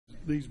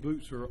These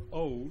boots are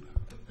old.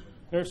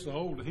 They're so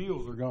old the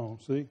heels are gone,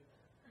 see?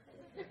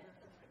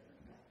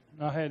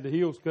 I had the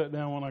heels cut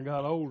down when I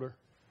got older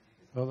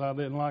because I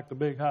didn't like the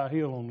big high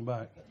heel on the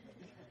back.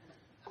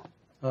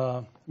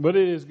 But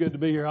it is good to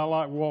be here. I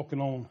like walking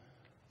on.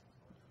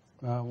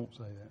 No, I won't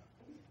say that.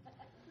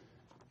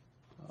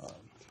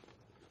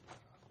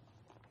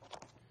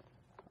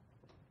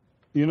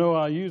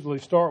 I usually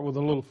start with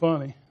a little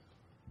funny,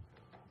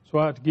 so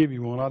I have to give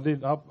you one.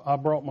 I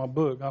brought my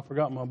book. I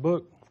forgot my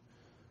book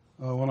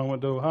when I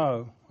went to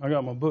Ohio. I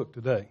got my book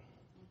today.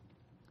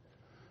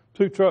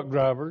 Two truck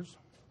drivers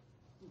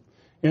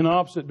in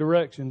opposite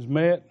directions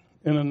met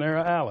in a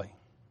narrow alley.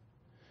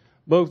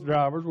 Both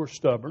drivers were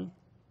stubborn,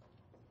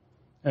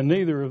 and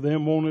neither of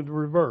them wanted to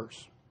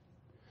reverse.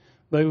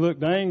 They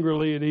looked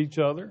angrily at each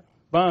other.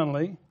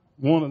 Finally,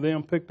 one of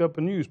them picked up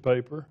a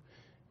newspaper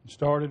and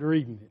started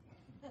reading it.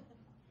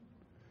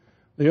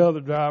 The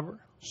other driver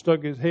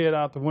stuck his head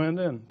out the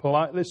window and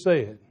politely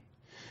said,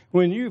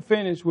 "When you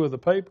finish with the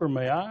paper,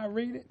 may I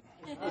read it?"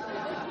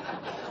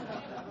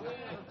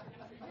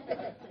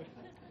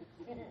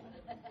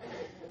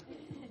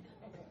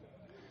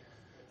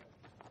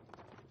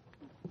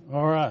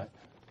 All right.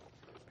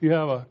 If you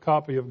have a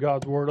copy of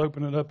God's Word,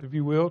 open it up, if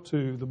you will,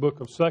 to the book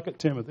of 2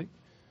 Timothy,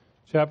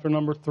 chapter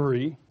number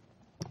 3,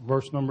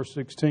 verse number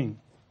 16.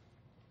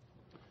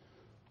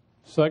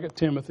 2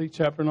 Timothy,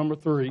 chapter number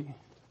 3,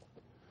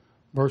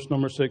 verse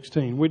number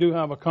 16. We do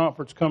have a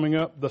conference coming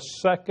up the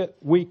second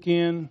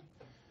weekend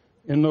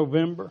in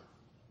November.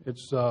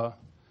 It's the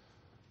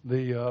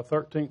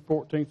 13th,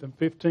 14th, and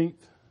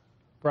 15th,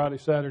 Friday,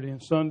 Saturday,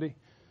 and Sunday.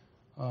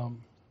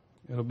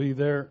 It'll be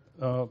there.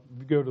 If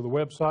you go to the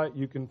website,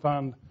 you can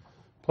find a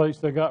place.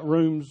 They got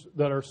rooms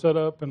that are set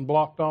up and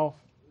blocked off.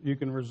 You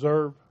can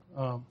reserve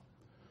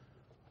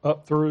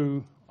up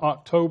through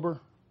October.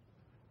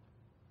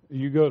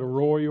 You go to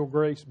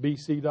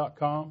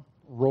royalgracebc.com,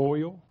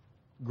 Royal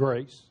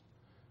Grace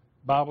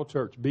Bible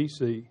Church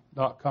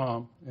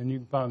BC.com, and you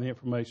can find the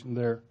information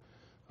there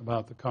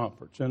about the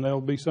conference. And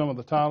there'll be some of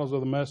the titles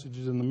of the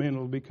messages, and the men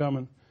will be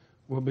coming.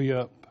 Will be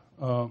up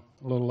a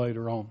little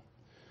later on.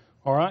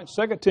 All right,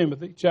 2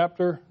 Timothy,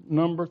 chapter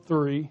number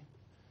 3.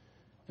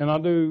 And I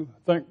do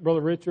thank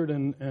Brother Richard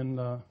and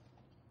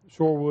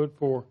Shorewood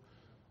for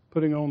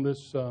putting on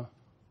this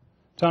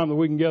time that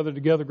we can gather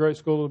together, Grace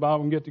School of the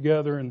Bible, and get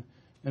together and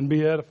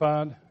be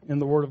edified in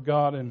the Word of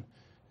God and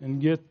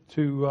get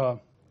to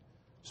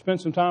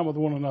spend some time with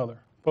one another.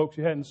 Folks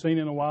you hadn't seen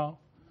in a while,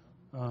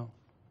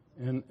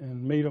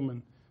 and meet them.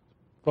 And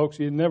folks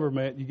you had never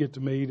met, you get to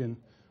meet, and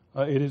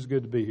it is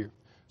good to be here.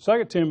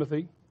 2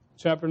 Timothy,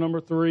 chapter number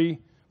 3.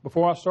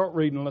 Before I start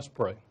reading, let's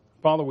pray.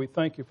 Father, we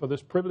thank you for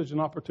this privilege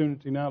and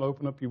opportunity now to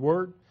open up your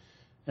Word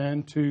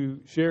and to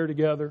share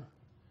together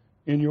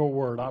in your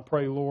Word. I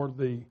pray, Lord,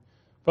 the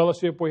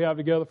fellowship we have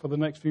together for the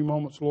next few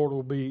moments, Lord,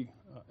 will be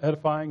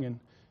edifying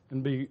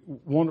and be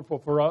wonderful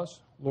for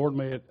us. Lord,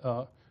 may it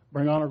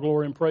bring honor,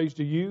 glory, and praise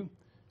to you.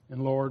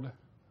 And, Lord,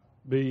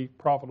 be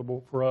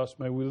profitable for us.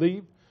 May we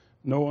leave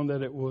knowing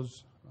that it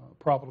was a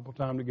profitable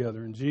time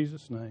together. In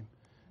Jesus' name,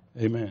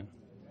 amen.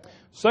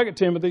 2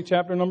 Timothy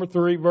chapter number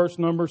 3, verse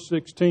number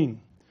 16.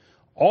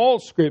 All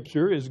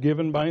Scripture is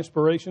given by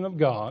inspiration of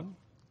God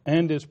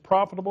and is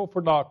profitable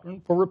for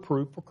doctrine, for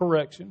reproof, for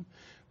correction,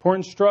 for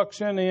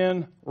instruction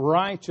in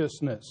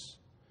righteousness.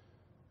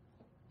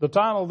 The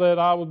title that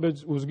I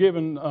was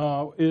given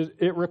is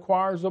It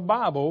Requires a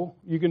Bible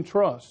You Can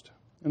Trust.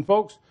 And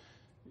folks,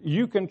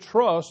 you can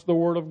trust the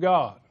Word of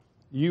God.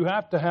 You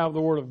have to have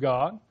the Word of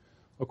God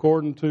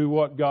according to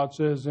what God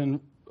says in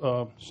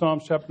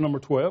Psalms chapter number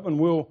 12. And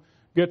we'll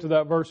get to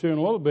that verse here in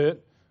a little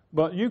bit.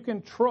 But you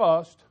can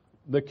trust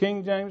the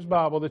King James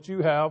Bible that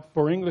you have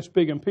for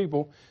English-speaking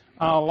people.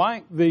 I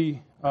like the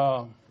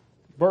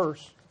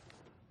verse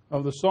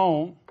of the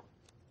song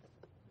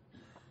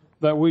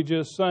that we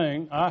just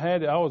sang.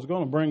 I was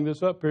going to bring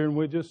this up here, and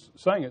we just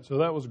sang it, so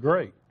that was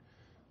great.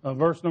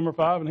 Verse number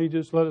 5, and he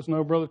just let us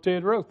know Brother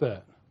Ted wrote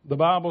that. The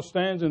Bible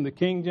stands in the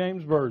King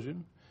James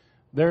Version.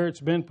 There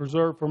it's been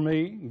preserved for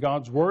me,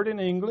 God's Word in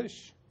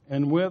English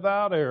and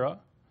without error,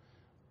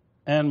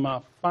 and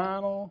my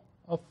final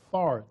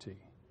authority.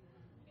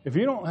 If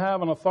you don't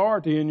have an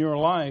authority in your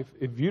life,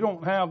 if you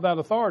don't have that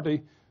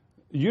authority,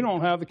 you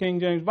don't have the King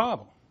James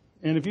Bible.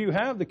 And if you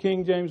have the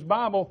King James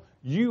Bible,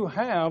 you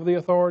have the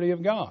authority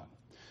of God.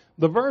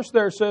 The verse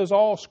there says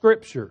all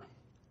Scripture.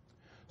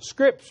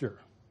 Scripture,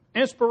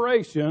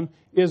 inspiration,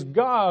 is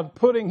God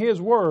putting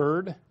His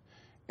Word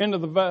into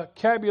the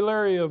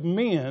vocabulary of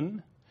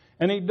men,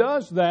 and He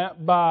does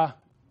that by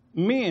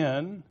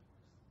men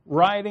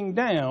writing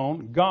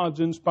down God's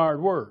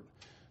inspired Word.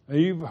 Now,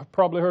 you've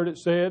probably heard it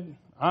said,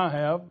 I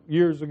have,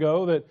 years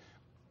ago, that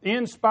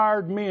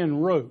inspired men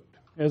wrote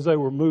as they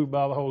were moved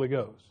by the Holy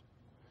Ghost.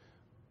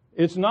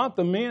 It's not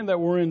the men that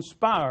were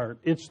inspired.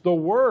 It's the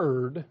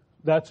Word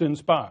that's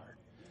inspired.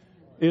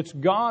 It's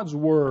God's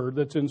Word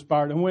that's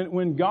inspired. And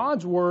when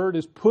God's Word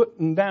is put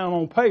down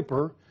on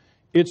paper,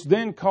 it's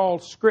then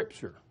called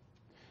Scripture.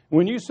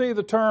 When you see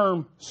the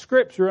term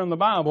Scripture in the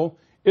Bible,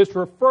 It's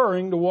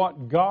referring to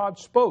what God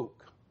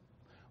spoke.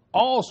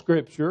 All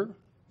Scripture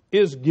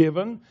is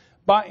given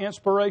by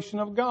inspiration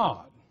of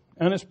God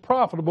and is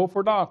profitable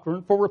for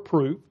doctrine, for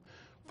reproof,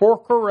 for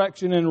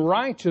correction in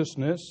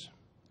righteousness,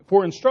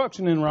 for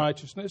instruction in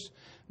righteousness,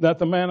 that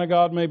the man of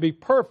God may be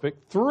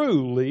perfect,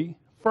 truly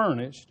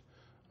furnished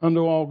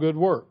unto all good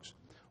works.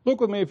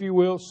 Look with me, if you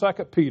will, 2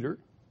 Peter.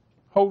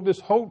 Hold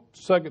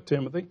 2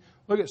 Timothy.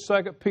 Look at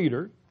 2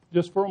 Peter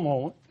just for a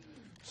moment.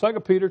 2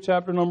 Peter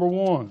chapter number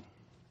 1.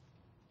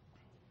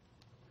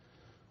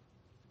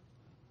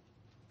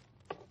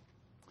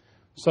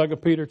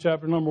 Second Peter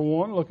chapter number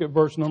 1, look at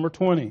verse number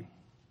 20.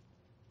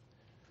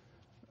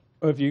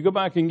 If you go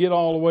back and get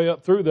all the way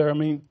up through there,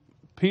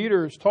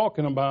 Peter is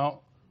talking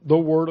about the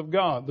Word of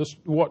God,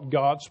 what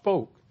God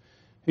spoke.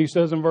 He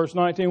says in verse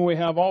 19, we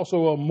have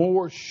also a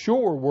more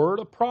sure word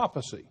of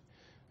prophecy.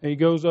 And he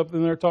goes up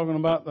in there talking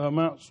about the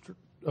Mount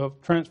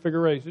of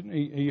Transfiguration.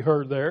 He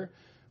heard there.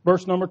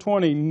 Verse number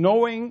 20,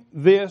 knowing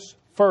this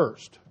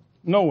first.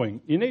 Knowing.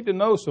 You need to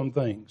know some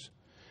things.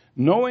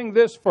 Knowing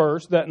this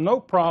first, that no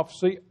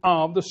prophecy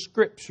of the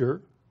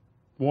Scripture,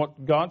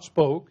 what God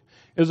spoke,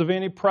 is of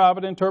any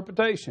private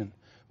interpretation.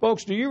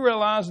 Folks, do you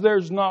realize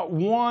there's not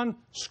one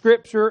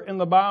Scripture in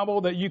the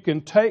Bible that you can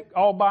take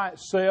all by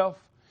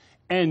itself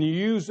and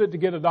use it to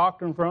get a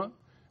doctrine from?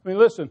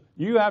 Listen,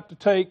 you have to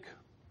take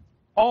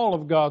all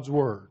of God's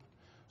Word.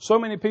 So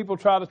many people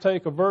try to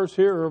take a verse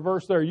here or a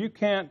verse there. You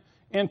can't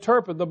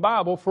interpret the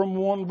Bible from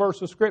one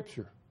verse of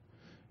Scripture.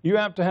 You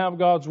have to have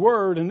God's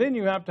Word, and then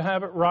you have to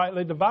have it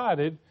rightly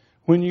divided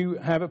when you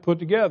have it put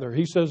together.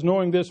 He says,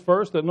 knowing this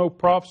first, that no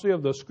prophecy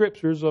of the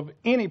Scriptures of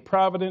any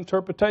private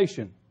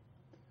interpretation.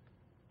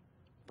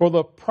 For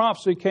the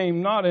prophecy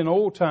came not in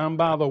old time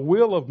by the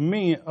will of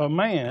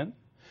man,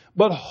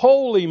 but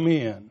holy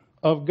men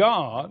of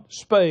God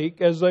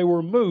spake as they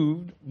were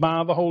moved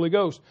by the Holy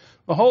Ghost.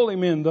 The holy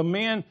men, the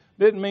men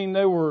didn't mean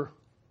they were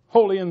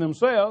holy in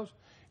themselves.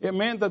 It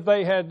meant that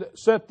they had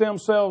set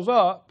themselves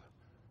up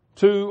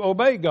to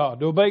obey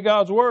God, to obey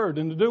God's Word,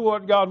 and to do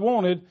what God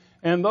wanted.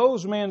 And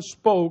those men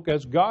spoke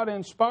as God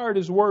inspired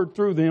His Word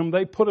through them.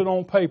 They put it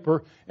on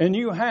paper, and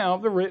you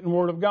have the written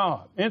Word of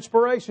God.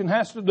 Inspiration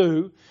has to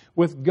do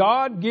with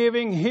God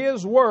giving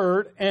His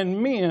Word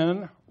and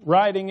men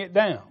writing it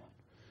down.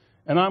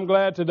 And I'm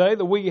glad today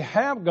that we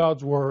have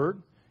God's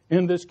Word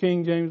in this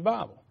King James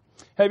Bible.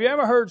 Have you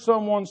ever heard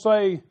someone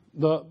say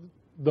the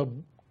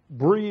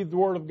breathed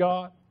Word of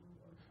God?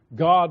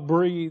 God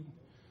breathed.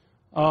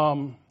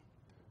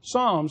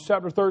 Psalms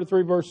chapter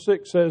 33 verse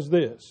 6 says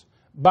this,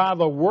 by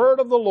the word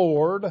of the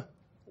Lord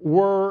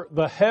were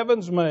the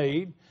heavens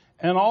made,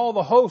 and all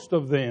the host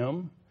of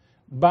them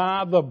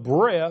by the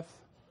breath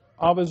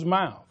of His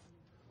mouth.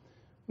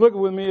 Look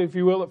with me, if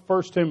you will, at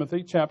 1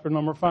 Timothy chapter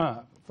number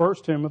 5. 1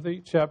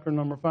 Timothy chapter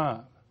number 5.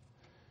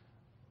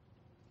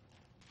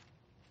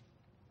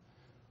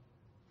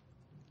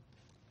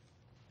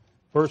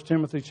 First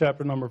Timothy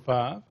chapter number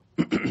 5.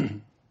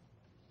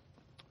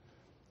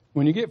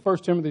 When you get 1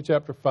 Timothy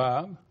chapter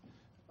 5,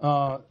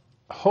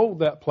 hold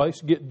that place.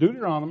 Get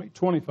Deuteronomy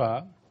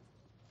 25.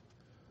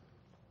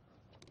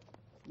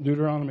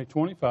 Deuteronomy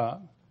 25.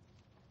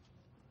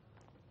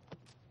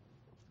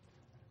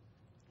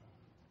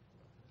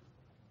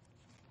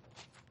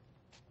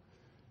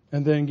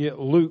 And then get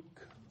Luke.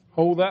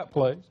 Hold that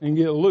place and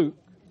get Luke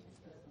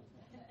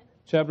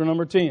chapter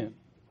number 10.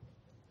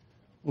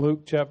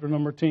 Luke chapter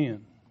number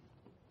 10.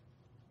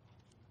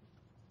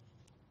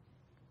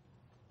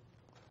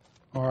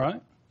 All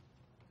right.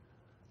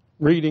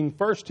 Reading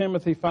 1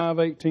 Timothy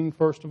 5:18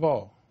 first of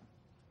all.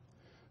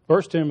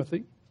 1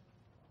 Timothy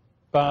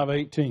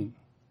 5:18.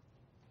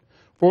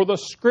 For the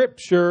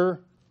Scripture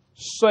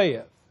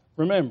saith,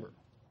 remember,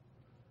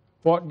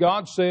 what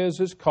God says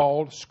is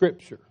called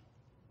Scripture.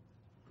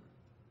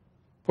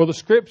 For the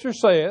Scripture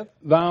saith,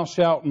 thou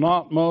shalt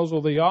not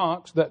muzzle the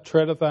ox that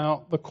treadeth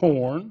out the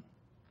corn,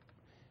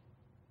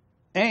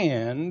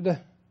 and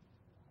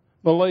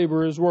the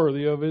laborer is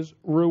worthy of his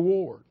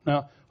reward.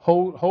 Now,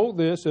 hold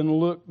this and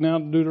look now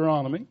to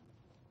Deuteronomy,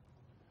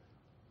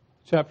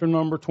 chapter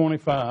number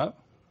 25.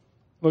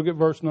 Look at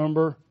verse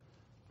number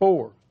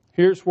 4.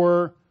 Here's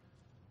where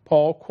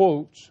Paul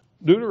quotes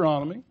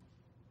Deuteronomy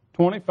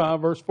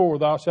 25, verse 4.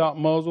 Thou shalt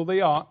muzzle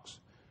the ox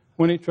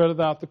when he treadeth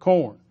out the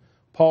corn.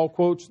 Paul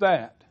quotes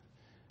that.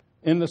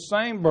 In the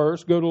same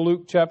verse, go to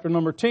Luke chapter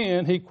number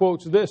 10. He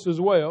quotes this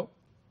as well.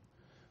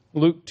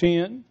 Luke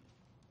 10,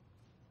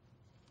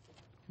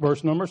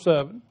 verse number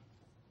 7.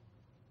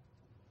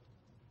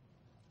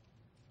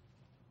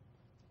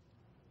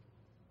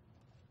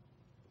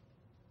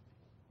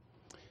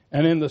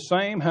 And in the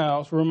same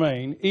house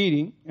remain,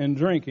 eating and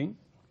drinking,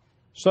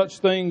 such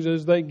things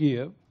as they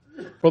give.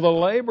 For the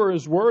laborer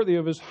is worthy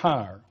of his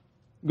hire.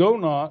 Go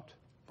not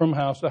from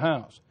house to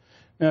house.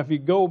 Now, if you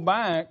go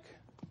back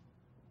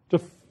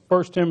to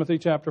 1 Timothy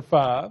chapter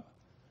 5,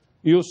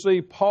 you'll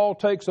see Paul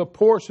takes a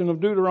portion of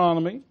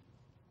Deuteronomy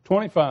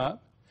 25,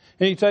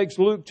 and he takes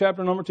Luke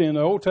chapter number 10,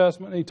 the Old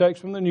Testament, and he takes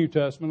from the New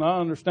Testament. I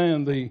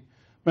understand the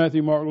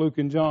Matthew, Mark, Luke,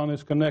 and John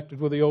is connected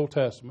with the Old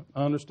Testament.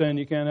 I understand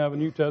you can't have a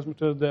New Testament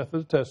to the death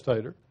of the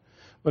testator.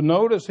 But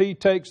notice he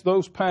takes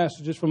those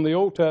passages from the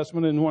Old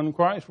Testament, and when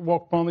Christ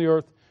walked upon the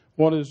earth,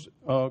 what is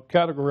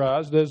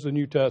categorized as the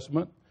New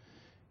Testament,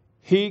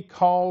 he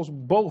calls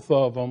both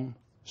of them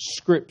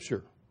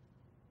Scripture.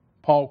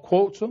 Paul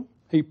quotes them.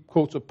 He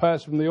quotes a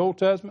passage from the Old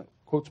Testament,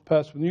 quotes a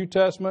passage from the New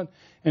Testament,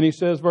 and he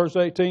says, verse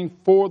 18,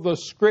 for the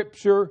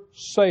Scripture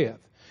saith.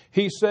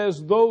 He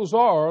says those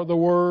are the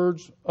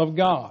words of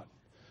God.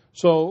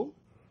 So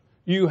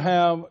you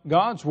have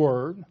God's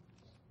Word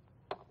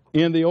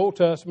in the Old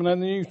Testament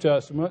and the New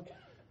Testament.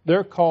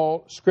 They're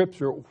called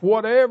Scripture.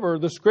 Whatever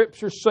the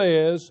Scripture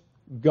says,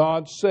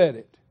 God said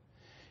it.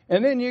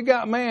 And then you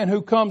got man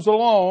who comes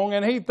along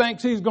and he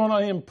thinks he's going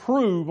to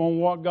improve on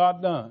what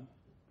God done.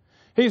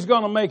 He's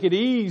going to make it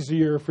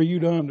easier for you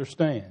to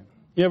understand.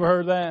 You ever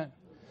heard that?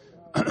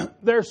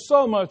 They're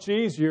so much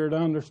easier to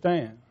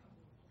understand.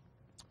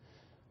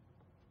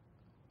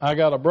 I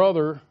got a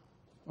brother,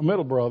 a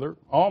middle brother.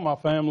 All my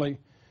family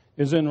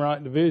is in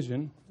right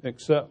division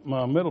except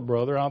my middle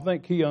brother. I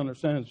think he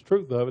understands the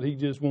truth of it. He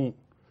just won't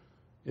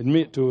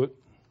admit to it.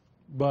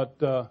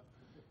 But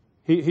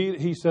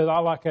he said, I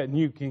like that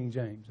New King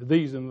James.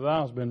 These and the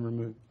thou's been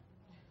removed.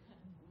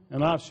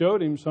 And I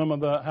showed him some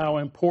of how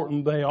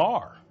important they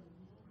are.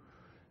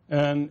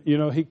 And, you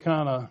know, he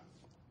kind of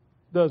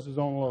does his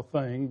own little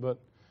thing. But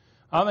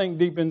I think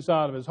deep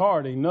inside of his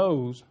heart, he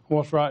knows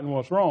what's right and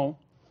what's wrong.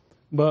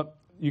 But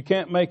you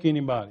can't make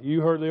anybody. You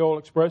heard the old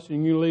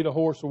expression, you can lead a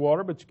horse to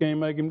water, but you can't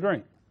make him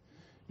drink.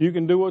 You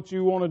can do what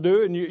you want to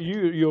do, and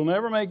you'll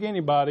never make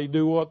anybody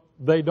do what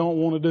they don't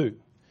want to do.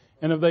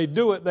 And if they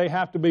do it, they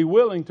have to be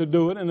willing to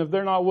do it. And if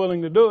they're not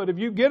willing to do it, if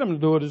you get them to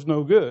do it, it's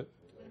no good.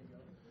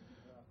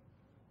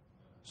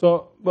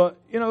 So, but,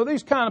 you know,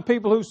 these kind of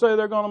people who say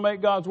they're going to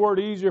make God's Word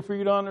easier for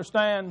you to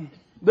understand,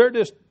 they're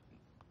just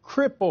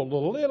crippled a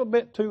little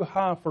bit too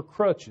high for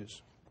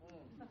crutches.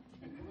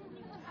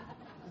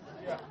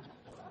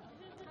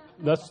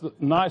 That's the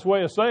nice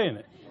way of saying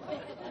it.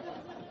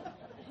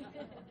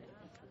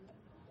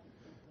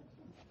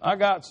 I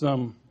got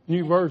some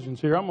new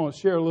versions here. I'm going to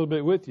share a little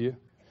bit with you.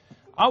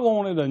 I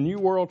wanted a New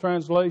World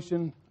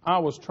Translation. I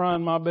was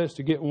trying my best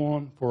to get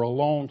one for a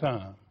long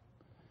time.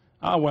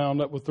 I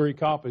wound up with 3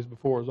 copies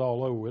before it was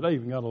all over with. I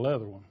even got a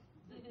leather one.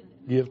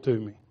 Give to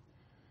me.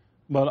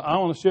 But I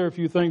want to share a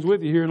few things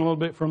with you here in a little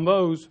bit from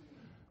those.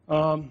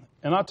 And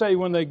I'll tell you,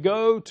 when they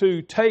go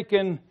to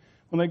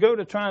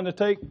trying to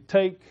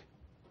take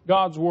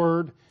God's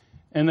Word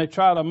and they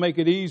try to make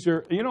it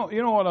easier. You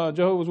know what a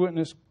Jehovah's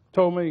Witness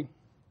told me?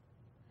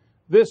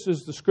 This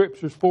is the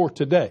Scriptures for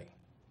today.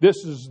 This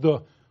is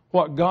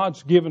what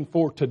God's given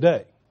for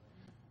today.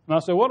 And I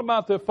said, what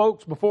about the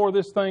folks before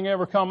this thing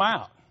ever come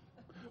out?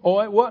 Oh,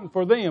 it wasn't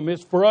for them.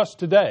 It's for us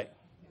today.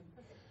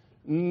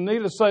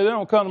 Needless to say, they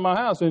don't come to my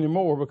house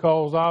anymore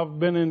because I've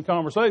been in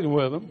conversation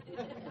with them.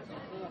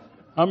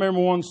 I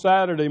remember one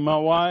Saturday, my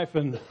wife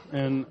and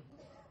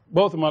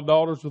both of my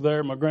daughters were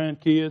there, my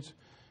grandkids.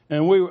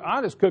 And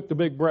I just cooked a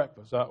big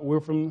breakfast.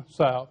 We're from the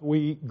South. We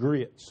eat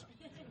grits.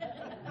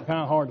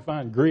 Kind of hard to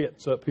find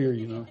grits up here,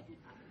 you know.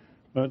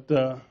 But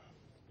you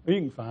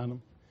can find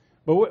them.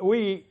 But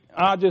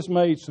I just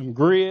made some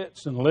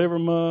grits and liver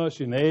mush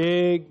and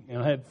egg,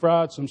 and I had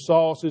fried some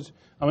sausage.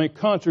 I mean,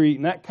 country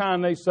eating, that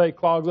kind they say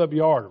clogs up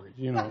your arteries,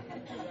 you know.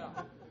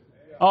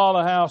 All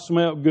the house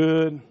smelled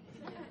good.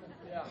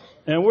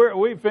 And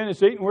we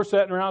finished eating. We're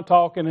sitting around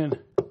talking, and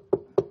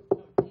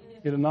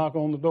get a knock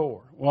on the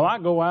door. Well, I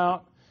go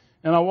out.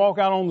 And I walk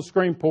out on the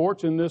screen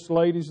porch, and this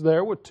lady's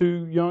there with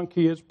 2 young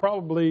kids,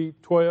 probably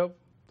 12,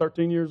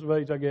 13 years of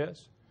age, I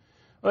guess.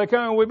 They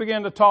come and we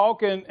began to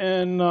talk, and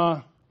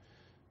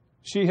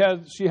she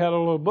had a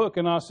little book,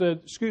 and I said,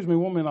 excuse me,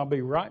 woman, I'll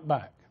be right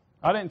back.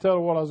 I didn't tell her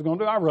what I was going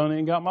to do. I run in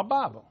and got my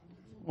Bible.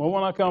 Well,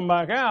 when I come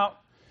back out,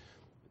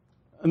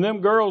 and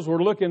them girls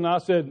were looking, and I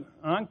said,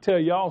 I can tell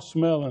y'all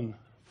smelling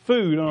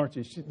food, aren't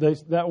you?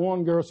 That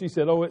one girl, she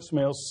said, oh, it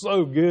smells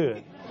so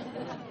good.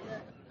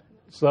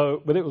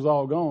 So, but it was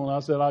all gone.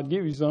 I said, I'd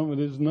give you some, but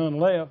there's none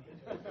left.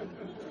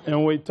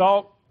 And we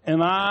talked,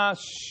 and I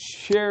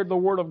shared the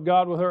Word of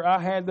God with her. I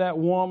had that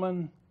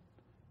woman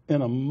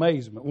in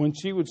amazement. When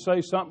she would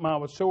say something, I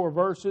would show her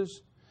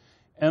verses.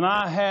 And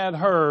I had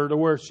her to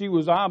where she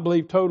was, I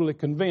believe, totally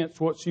convinced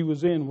what she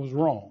was in was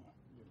wrong.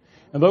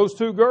 And those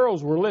 2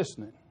 girls were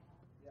listening.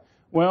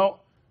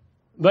 Well,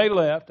 they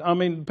left. I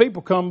mean,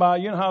 people come by,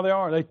 you know how they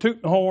are. They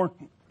toot the horn,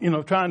 you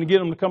know, trying to get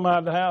them to come out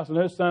of the house, and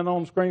they're standing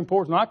on the screen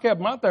porch. And I kept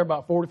them out there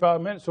about 45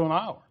 minutes to an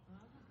hour.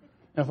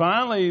 And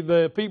finally,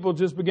 the people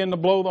just began to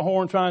blow the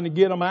horn trying to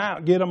get them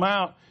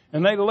out,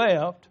 and they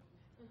left.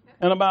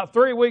 And about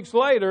 3 weeks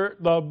later,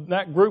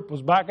 that group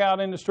was back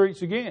out in the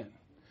streets again.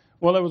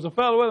 Well, there was a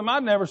fellow with him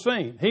I'd never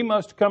seen. He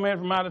must have come in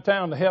from out of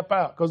town to help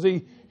out because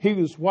he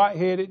was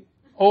white-headed,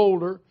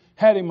 older,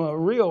 had him a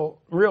real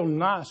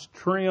nice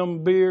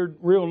trim beard,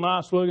 real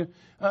nice looking,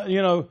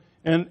 you know.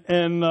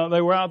 And they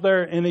were out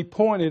there, and he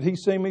pointed. He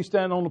seen me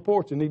standing on the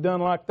porch, and he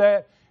done like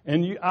that.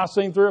 And I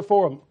seen 3 or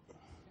 4 of them.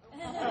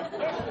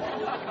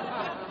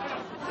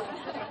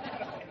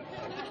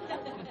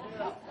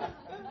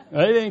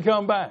 They didn't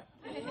come back.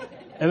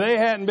 And they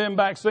hadn't been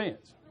back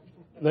since.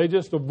 They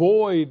just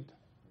avoid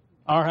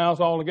our house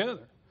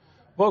altogether.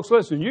 Folks,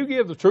 listen, you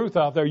give the truth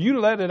out there. You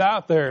let it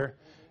out there.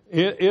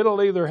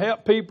 It'll either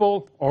help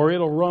people or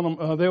it'll run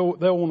them.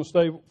 They'll want to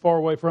stay far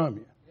away from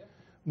you.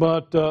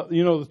 But,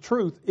 the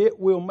truth, it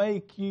will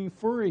make you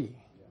free.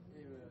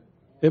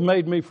 It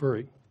made me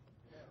free.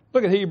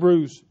 Look at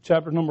Hebrews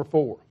chapter number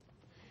 4.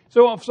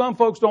 So what some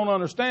folks don't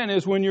understand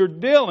is when you're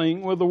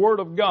dealing with the Word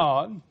of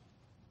God,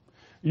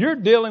 you're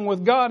dealing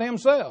with God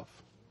Himself.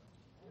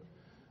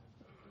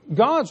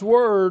 God's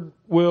Word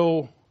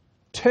will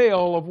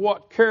tell of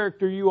what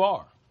character you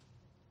are.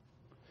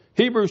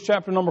 Hebrews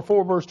chapter number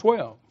 4, verse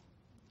 12.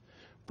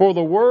 For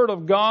the Word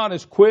of God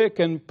is quick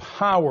and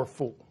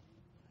powerful.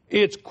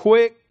 It's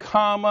quick,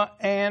 comma,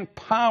 and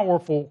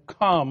powerful,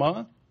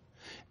 comma,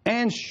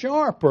 and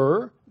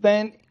sharper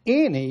than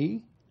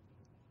any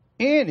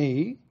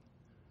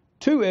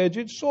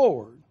two-edged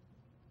sword,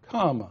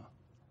 comma,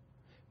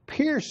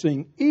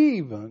 piercing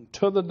even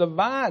to the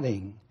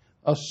dividing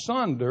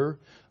asunder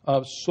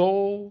of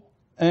soul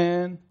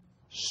and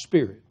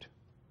spirit.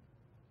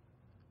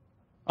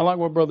 I like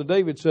what Brother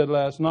David said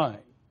last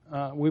night.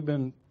 We've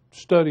been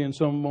studying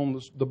some on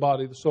the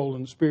body, the soul,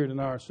 and the spirit in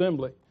our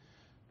assembly.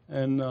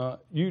 And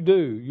you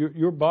do.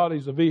 Your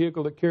body's a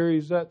vehicle that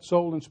carries that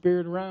soul and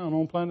spirit around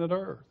on planet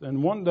Earth.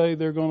 And one day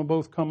they're going to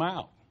both come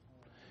out.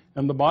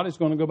 And the body's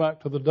going to go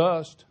back to the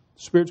dust.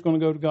 The spirit's going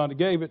to go to God who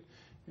gave it.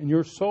 And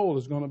your soul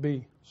is going to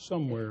be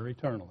somewhere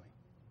eternally.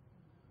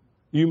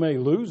 You may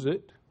lose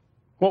it.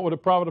 What would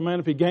it profit a man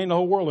if he gained the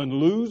whole world and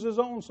lose his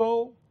own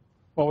soul?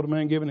 What would a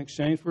man give in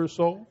exchange for his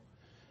soul?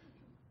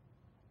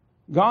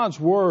 God's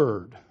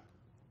Word,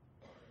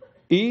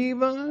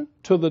 even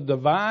to the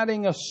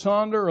dividing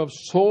asunder of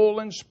soul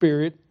and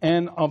spirit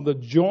and of the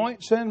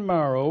joints and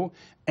marrow,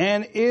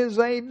 and is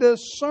a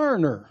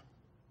discerner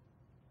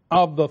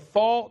of the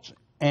thoughts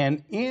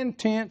and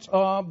intents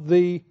of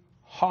the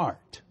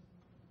heart.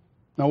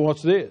 Now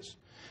what's this?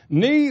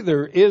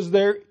 Neither is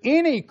there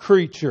any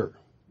creature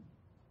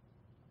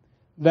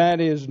that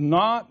is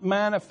not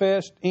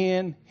manifest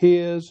in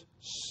His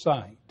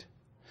sight,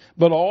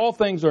 but all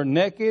things are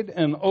naked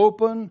and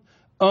open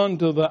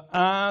unto the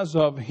eyes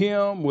of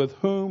Him with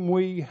whom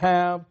we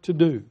have to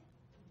do.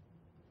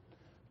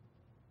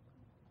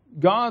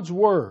 God's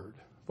Word,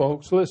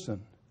 folks,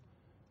 listen.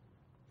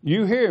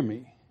 You hear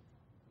me.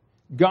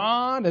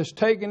 God has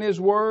taken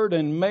His Word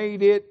and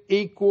made it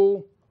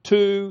equal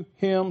to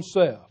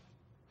Himself.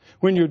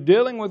 When you're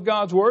dealing with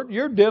God's Word,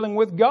 you're dealing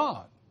with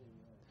God.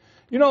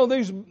 You know,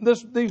 these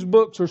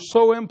books are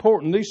so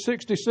important, these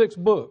 66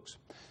 books.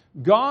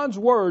 God's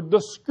Word,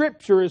 the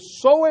Scripture, is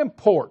so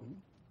important,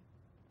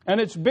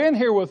 and it's been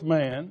here with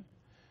man,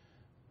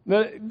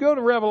 that go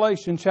to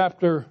Revelation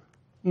chapter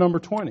number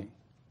 20.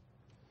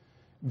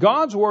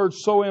 God's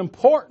Word's so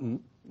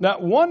important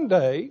that one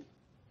day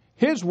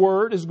His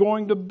Word is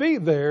going to be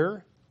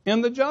there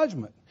in the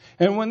judgment.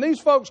 And when these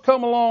folks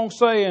come along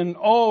saying,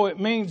 oh, it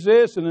means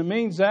this and it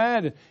means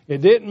that, it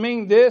didn't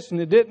mean this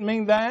and it didn't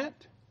mean that,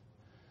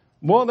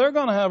 well, they're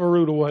going to have a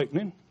rude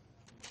awakening.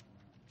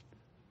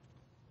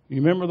 You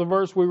remember the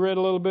verse we read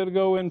a little bit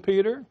ago in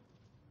Peter?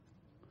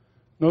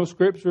 No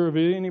scripture of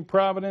any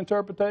private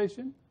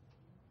interpretation.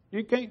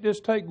 You can't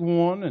just take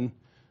one and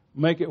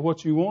make it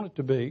what you want it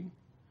to be.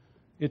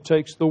 It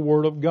takes the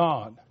Word of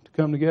God to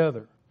come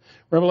together.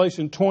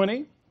 Revelation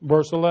 20,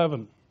 verse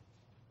 11.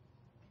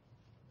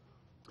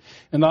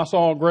 And I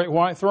saw a great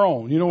white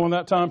throne. You know when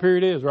that time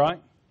period is,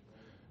 right?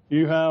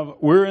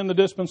 We're in the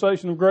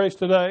dispensation of grace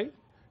today.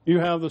 You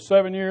have the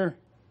 7-year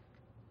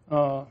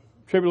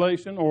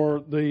tribulation, or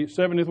the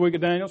 70th week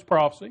of Daniel's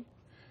prophecy.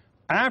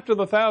 After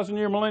the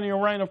 1,000-year millennial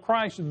reign of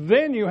Christ,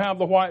 then you have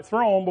the white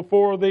throne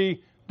before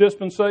the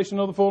dispensation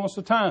of the fullness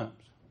of times.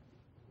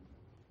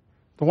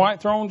 The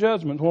white throne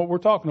judgment is what we're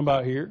talking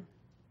about here.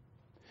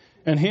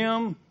 And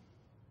Him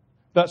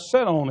that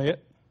sat on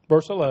it,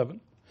 verse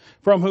 11,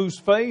 from whose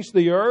face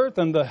the earth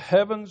and the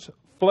heavens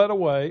fled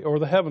away, or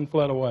the heaven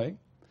fled away,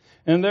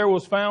 and there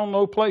was found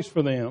no place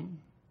for them.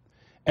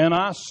 And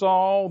I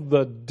saw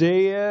the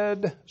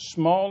dead,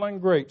 small and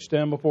great,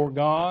 stand before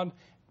God,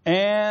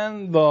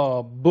 and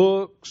the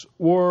books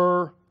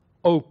were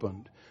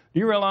opened.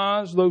 You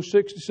realize those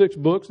 66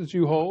 books that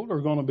you hold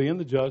are going to be in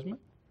the judgment?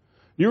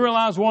 You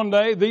realize one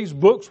day these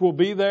books will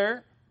be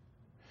there?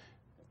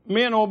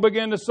 Men will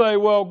begin to say,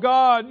 well,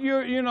 God,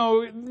 you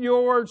know,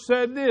 your word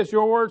said this,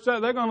 your word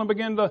said. They're going to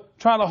begin to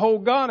try to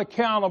hold God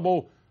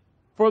accountable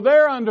for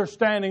their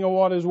understanding of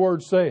what His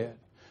word said.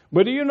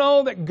 But do you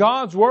know that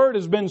God's word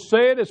has been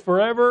said, is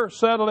forever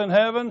settled in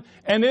heaven,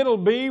 and it'll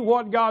be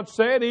what God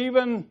said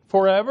even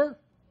forever?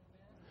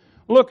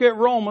 Look at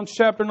Romans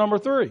chapter number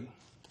 3.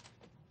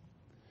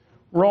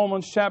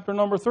 Romans chapter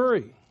number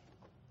 3.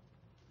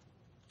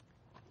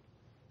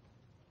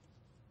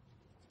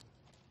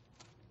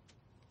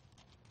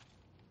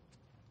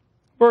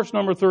 Verse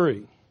number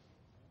 3.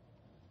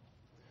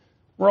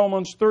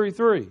 Romans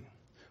 3:3.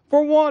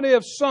 For what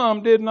if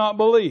some did not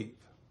believe?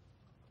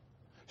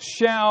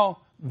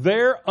 Shall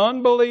their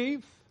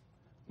unbelief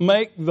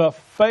make the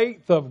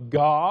faith of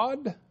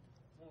God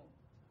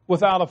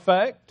without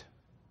effect?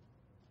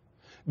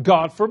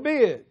 God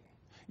forbid.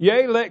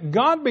 Yea, let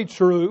God be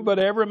true, but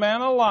every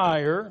man a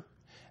liar.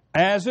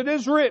 As it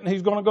is written,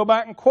 he's going to go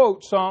back and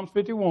quote Psalms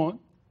 51,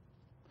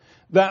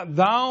 that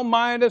thou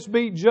mightest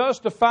be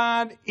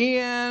justified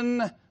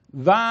in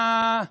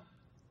thy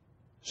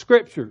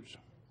scriptures,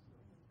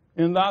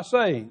 in thy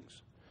sayings.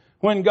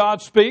 When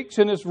God speaks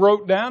and it's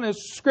wrote down,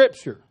 it's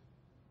scripture.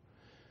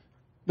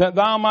 That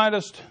thou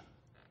mightest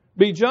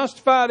be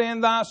justified in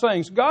thy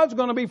sayings. God's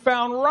going to be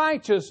found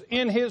righteous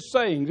in His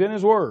sayings, in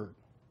His word.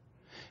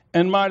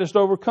 And mightest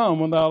overcome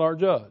when thou art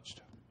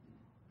judged.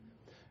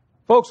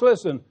 Folks,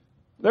 listen.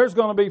 There's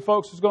going to be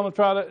folks that's going to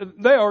try to,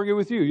 they argue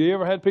with you. You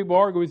ever had people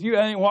argue with you?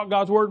 That ain't what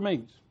God's word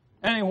means.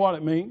 That ain't what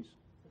it means.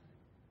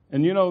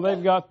 And you know,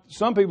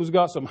 some people's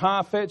got some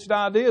high-fetched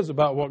ideas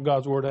about what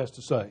God's word has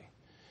to say.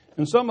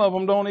 And some of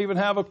them don't even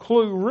have a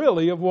clue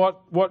really of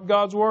what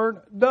God's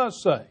word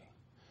does say.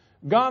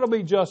 God will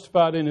be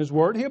justified in His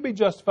word. He'll be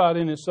justified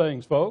in His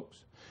sayings, folks,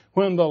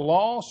 when the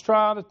lost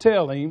try to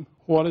tell Him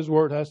what His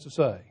word has to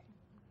say.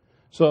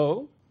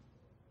 So,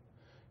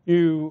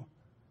 you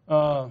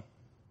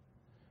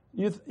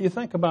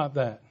think about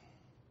that.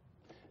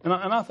 And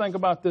I think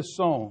about this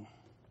song.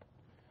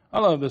 I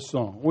love this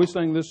song. We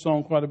sing this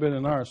song quite a bit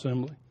in our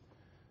assembly.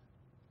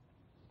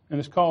 And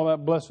it's called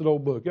That Blessed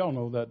Old Book. Y'all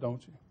know that,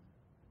 don't you?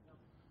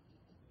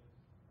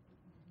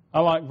 I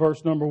like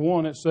verse number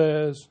 1. It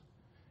says,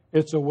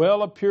 it's a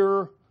well of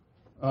pure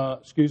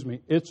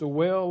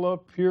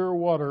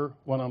water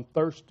when I'm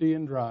thirsty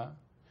and dry.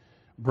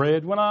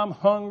 Bread when I'm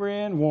hungry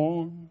and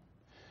warm.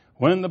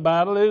 When the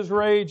battle is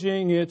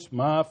raging, it's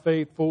my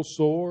faithful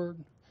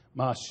sword,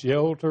 my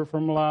shelter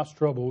from life's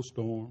troubled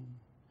storm.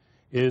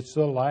 It's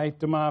a light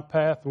to my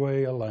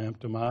pathway, a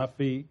lamp to my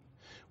feet.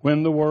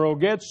 When the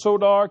world gets so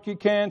dark you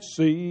can't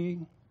see,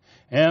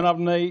 and I've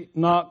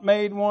not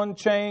made one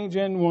change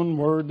in one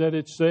word that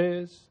it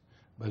says,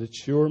 but it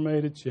sure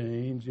made a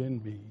change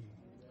in me.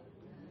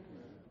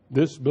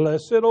 This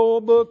blessed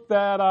old book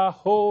that I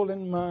hold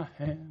in my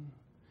hand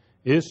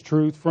is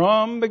truth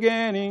from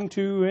beginning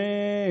to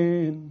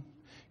end.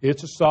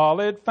 It's a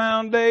solid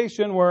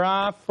foundation where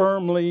I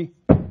firmly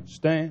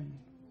stand.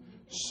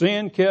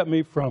 Sin kept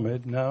me from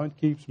it, now it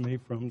keeps me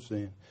from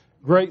sin.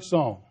 Great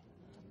song.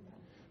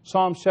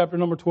 Psalms chapter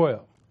number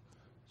 12.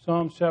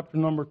 Psalms chapter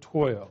number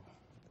 12.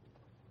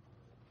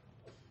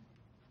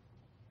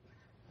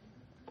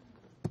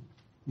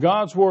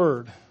 God's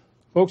Word.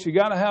 Folks, you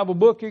got to have a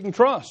book you can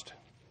trust.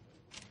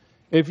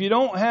 If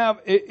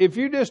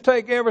you just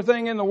take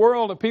everything in the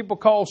world that people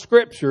call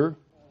Scripture,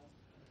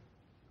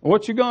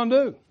 what you going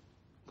to do?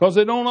 Because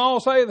they don't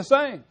all say the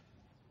same.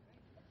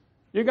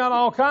 You got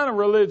all kind of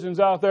religions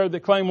out there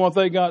that claim what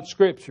they got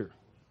Scripture.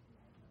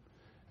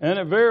 And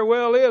it very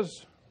well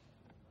is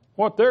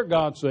what their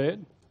God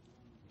said.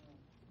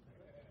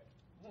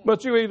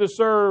 But you either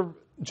serve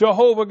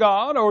Jehovah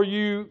God or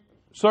you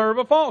serve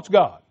a false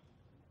God.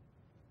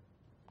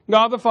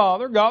 God the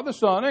Father, God the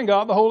Son, and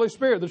God the Holy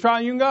Spirit, the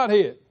triune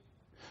Godhead.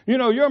 You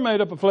know, you're made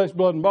up of flesh,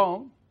 blood, and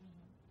bone.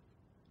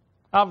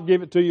 I'll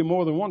give it to you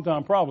more than one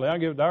time probably. I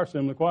give it to our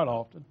assembly quite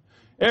often.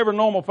 Every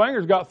normal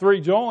finger's got 3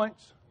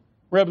 joints.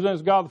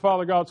 Represents God the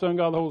Father, God the Son,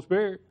 God the Holy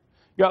Spirit.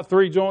 You got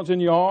 3 joints in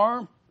your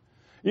arm.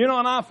 You know,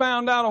 and I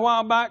found out a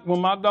while back when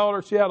my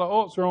daughter, she had an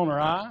ulcer on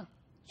her eye.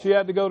 She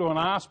had to go to an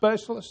eye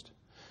specialist.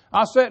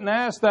 I sat and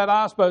asked that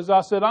eye specialist,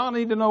 I said, I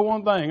need to know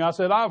one thing. I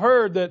said, I've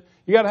heard that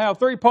you got to have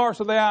 3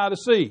 parts of the eye to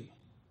see.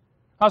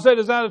 I said,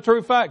 is that a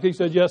true fact? He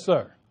said, yes,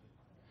 sir.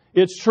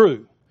 It's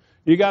true.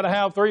 You got to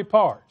have 3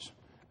 parts.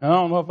 And I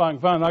don't know if I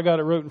can find it. I got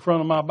it wrote in front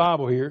of my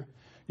Bible here.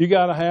 You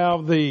got to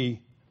have the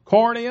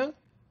cornea.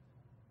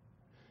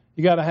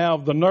 You got to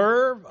have the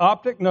nerve,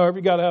 optic nerve.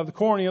 You got to have the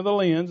cornea, the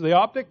lens, the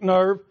optic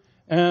nerve,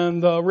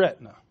 and the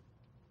retina.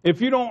 If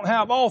you don't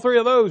have all 3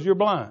 of those, you're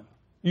blind.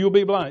 You'll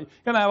be blind.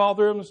 You got to have all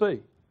 3 of them to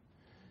see.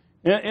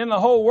 In the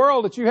whole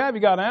world that you have,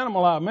 you got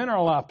animal life,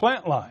 mineral life,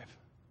 plant life.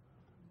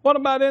 What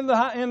about in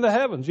the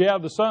heavens? You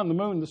have the sun, the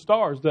moon, the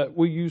stars that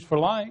we use for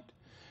light.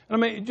 I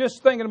mean,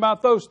 just thinking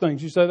about those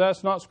things, you say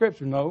that's not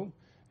Scripture. No,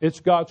 it's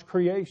God's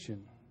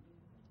creation.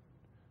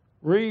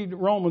 Read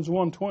Romans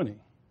 1:20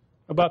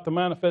 about the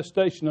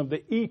manifestation of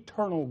the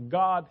eternal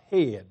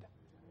Godhead.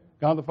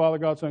 God the Father,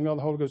 God the Son, God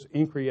the Holy Ghost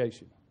in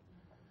creation.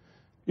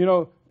 You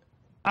know,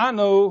 I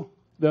know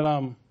that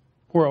I'm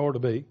where I ought to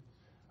be.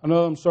 I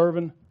know I'm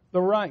serving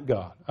the right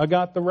God. I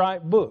got the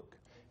right book.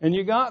 And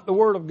you got the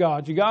Word of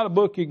God. You got a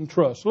book you can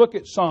trust. Look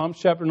at Psalms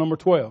chapter number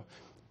 12.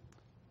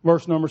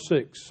 Verse number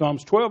 6.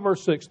 Psalms 12,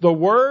 verse 6. The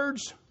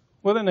words,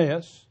 with an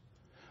S,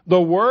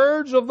 the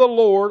words of the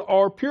Lord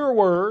are pure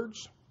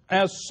words,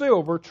 as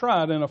silver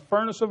tried in a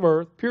furnace of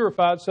earth,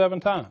 purified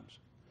 7 times.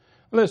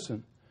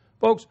 Listen,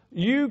 folks,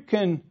 you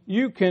can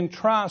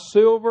try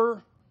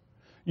silver.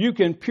 You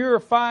can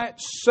purify it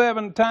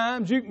 7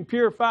 times. You can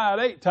purify it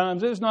 8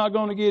 times. It's not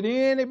going to get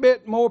any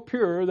bit more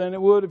pure than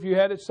it would if you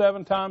had it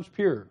 7 times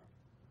pure.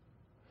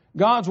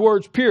 God's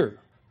Word's pure.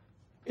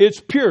 It's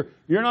pure.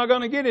 You're not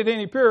going to get it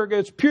any purer.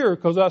 It's pure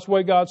because that's the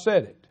way God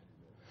said it.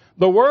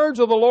 The words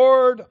of the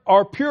Lord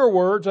are pure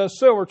words, as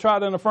silver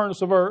tried in the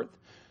furnace of earth.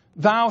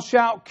 Thou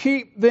shalt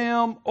keep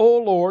them, O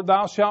Lord.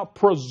 Thou shalt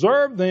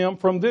preserve them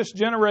from this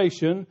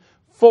generation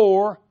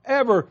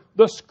forever.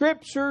 The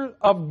Scripture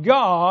of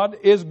God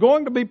is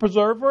going to be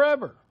preserved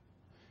forever.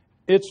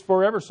 It's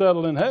forever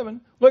settled in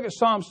heaven. Look at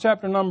Psalms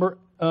chapter number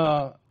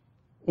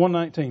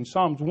 119.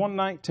 Psalms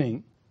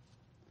 119.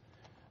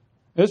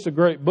 It's a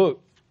great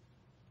book,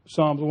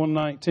 Psalms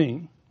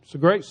 119. It's a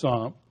great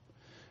psalm.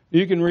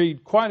 You can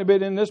read quite a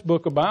bit in this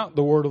book about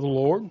the word of the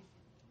Lord.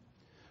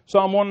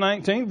 Psalm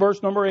 119,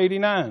 verse number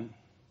 89.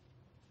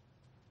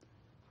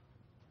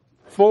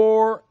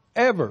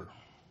 Forever.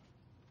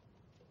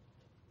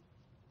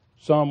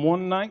 Psalm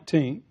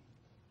 119,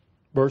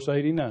 verse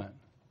 89.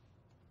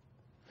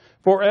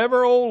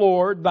 Forever, O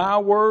Lord, thy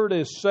word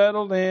is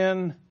settled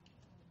in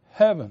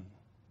heaven.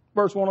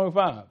 Verse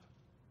 105.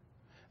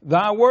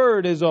 Thy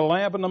word is a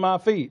lamp unto my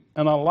feet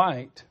and a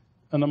light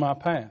unto my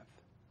path.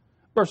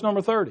 Verse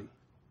number 30.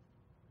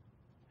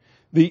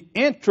 The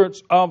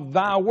entrance of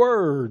thy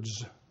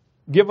words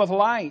giveth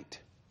light.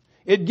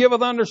 It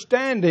giveth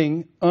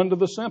understanding unto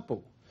the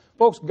simple.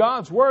 Folks,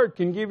 God's word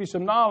can give you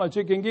some knowledge.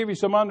 It can give you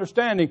some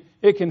understanding.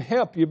 It can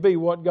help you be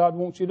what God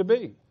wants you to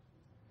be.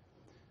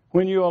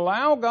 When you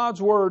allow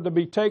God's word to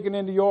be taken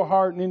into your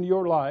heart and into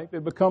your life,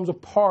 it becomes a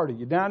part of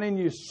you, down in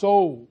your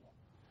soul.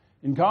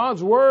 And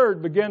God's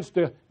word begins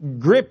to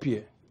grip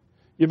you.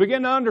 You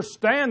begin to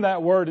understand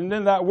that word, and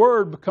then that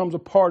word becomes a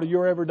part of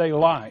your everyday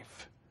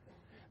life.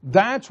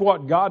 That's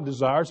what God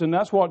desires, and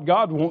that's what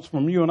God wants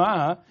from you and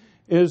I,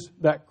 is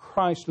that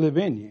Christ live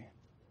in you.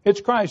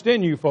 It's Christ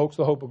in you, folks,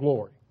 the hope of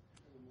glory.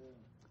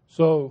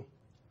 So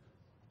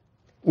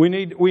we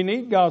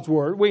need God's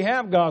word. We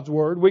have God's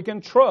word. We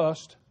can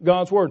trust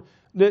God's word.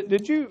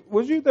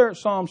 Was you there at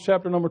Psalms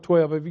chapter number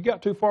 12? Have you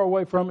got too far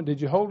away from it?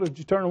 Did you hold it? Did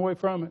you turn away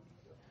from it?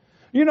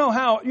 You know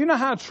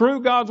how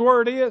true God's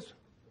word is?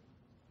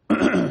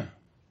 I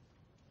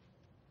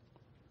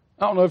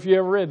don't know if you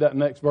ever read that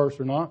next verse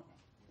or not.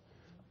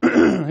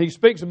 He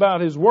speaks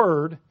about His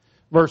word,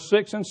 verse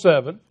 6 and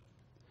 7.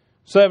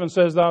 7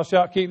 says, Thou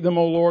shalt keep them,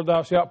 O Lord,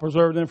 thou shalt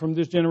preserve them from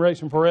this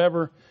generation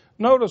forever.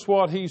 Notice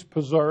what He's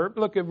preserved.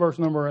 Look at verse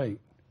number 8.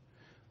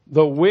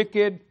 The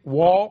wicked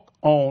walk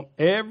on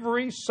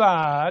every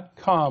side,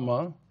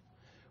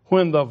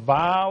 when the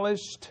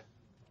vilest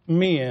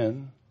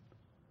men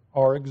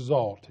are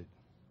exalted.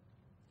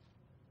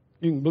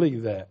 You can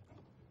believe that.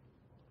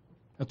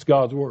 That's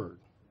God's word.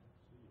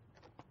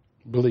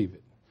 Believe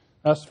it.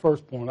 That's the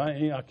first point.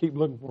 I keep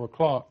looking for a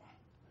clock.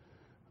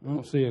 I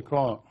don't see a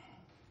clock.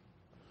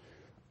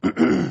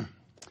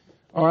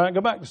 All right,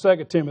 go back to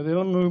 2 Timothy.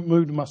 Let me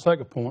move to my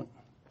second point.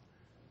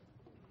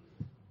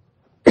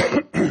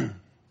 The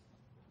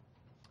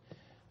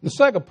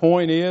second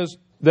point is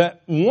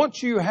that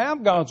once you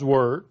have God's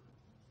word,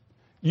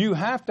 you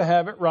have to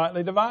have it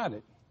rightly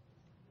divided.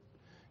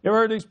 You ever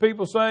heard these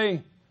people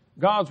say,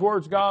 God's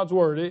word's God's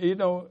word? They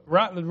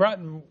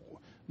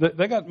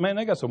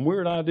got some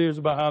weird ideas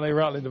about how they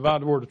rightly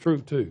divide the word of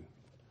truth too.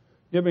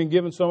 You ever been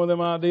given some of them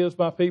ideas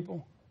by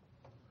people?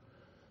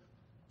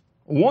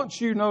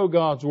 Once you know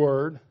God's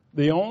word,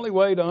 the only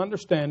way to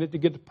understand it, to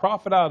get the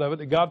profit out of it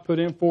that God put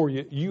in for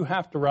you, you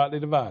have to rightly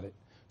divide it.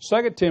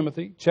 2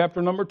 Timothy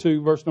chapter number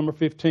 2, verse number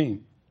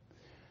 15.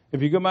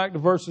 If you go back to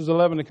verses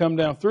 11 to come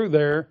down through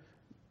there,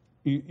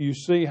 you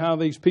see how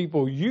these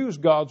people use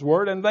God's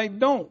word and they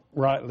don't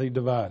rightly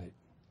divide it.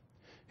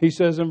 He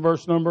says in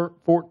verse number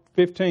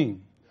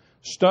 15,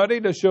 Study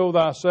to show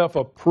thyself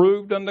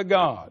approved unto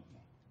God,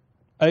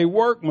 a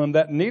workman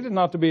that needeth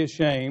not to be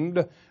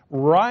ashamed,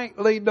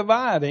 rightly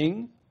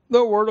dividing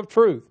the word of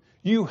truth.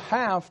 You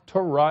have to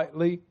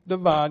rightly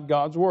divide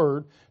God's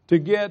word to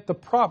get the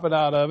profit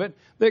out of it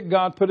that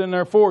God put in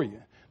there for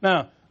you.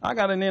 Now, I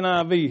got an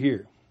NIV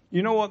here.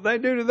 You know what they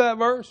do to that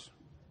verse?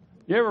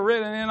 You ever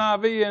read an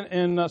NIV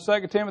in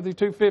 2 Timothy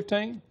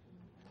 2:15?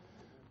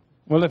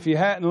 Well, if you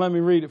hadn't, let me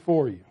read it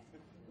for you.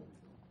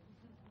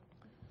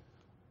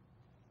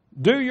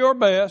 Do your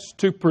best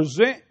to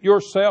present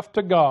yourself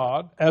to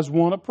God as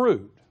one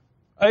approved,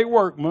 a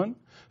workman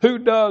who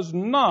does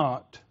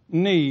not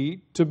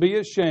need to be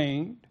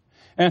ashamed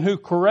and who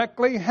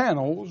correctly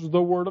handles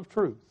the word of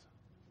truth.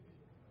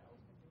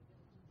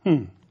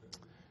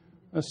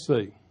 Let's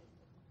see.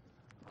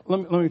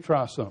 Let me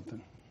try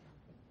something.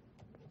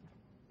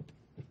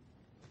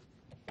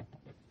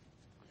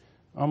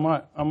 I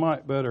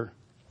might better.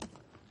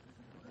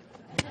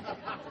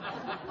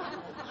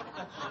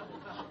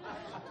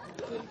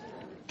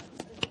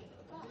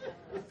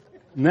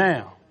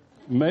 Now,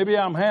 maybe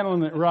I'm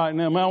handling it right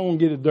now. I won't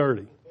get it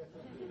dirty.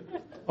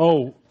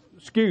 Oh,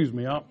 excuse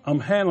me. I'm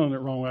handling it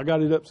wrong. I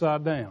got it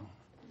upside down.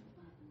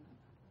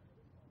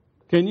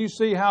 Can you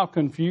see how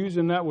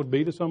confusing that would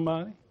be to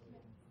somebody?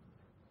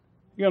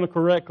 You're going to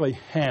correctly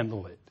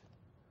handle it.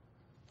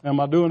 Am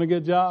I doing a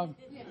good job?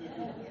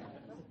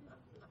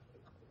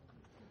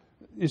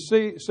 You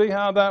see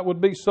how that would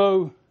be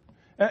so...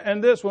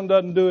 And this one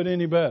doesn't do it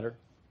any better.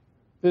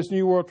 This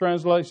New World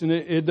Translation,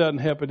 it doesn't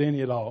help it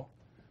any at all.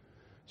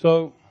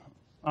 So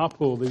I'll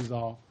pull these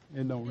off.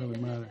 It don't really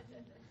matter.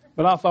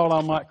 But I thought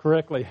I might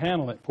correctly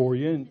handle it for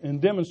you and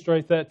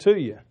demonstrate that to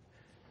you.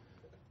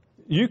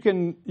 You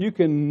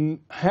can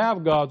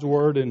have God's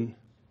Word and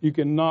you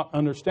can not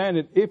understand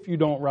it if you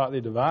don't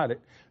rightly divide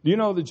it. Do you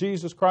know that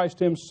Jesus Christ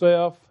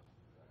Himself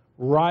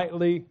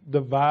rightly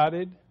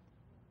divided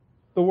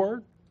the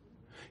Word?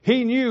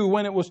 He knew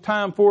when it was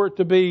time for it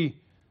to be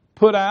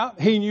put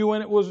out. He knew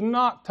when it was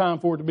not time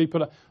for it to be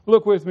put out.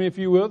 Look with me, if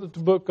you will, at the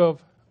book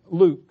of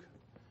Luke,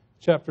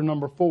 chapter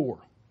number 4.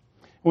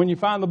 When you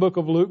find the book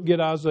of Luke, get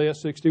Isaiah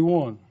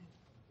 61.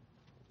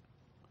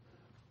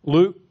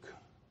 Luke,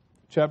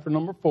 chapter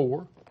number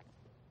 4.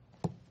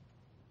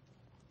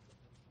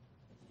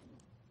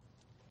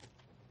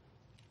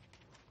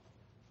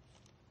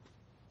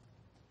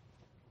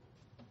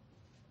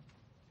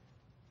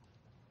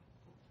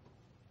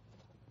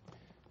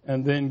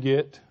 And then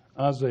get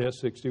Isaiah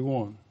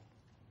 61.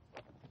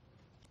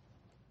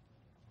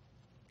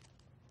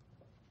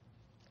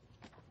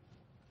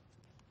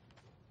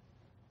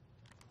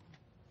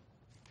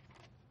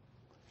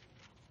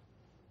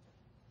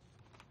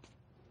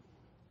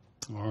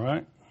 All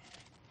right.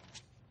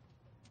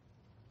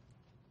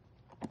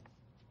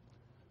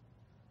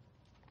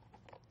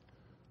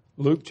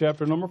 Luke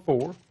chapter number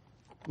 4.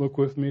 Look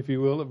with me, if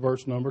you will, at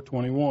verse number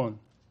 21.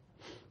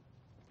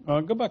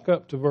 Go back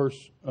up to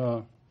verse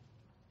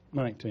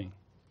 19.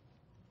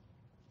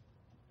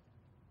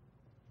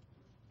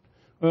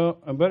 Well,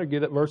 I better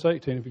get at verse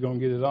 18 if you're going to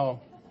get it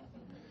all.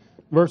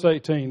 Verse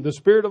 18, the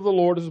Spirit of the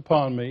Lord is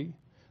upon me,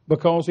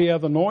 because He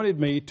hath anointed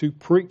me to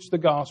preach the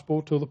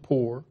gospel to the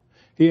poor.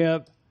 He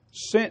hath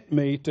sent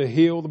me to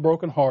heal the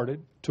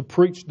brokenhearted, to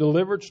preach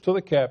deliverance to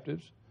the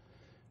captives,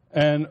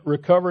 and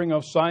recovering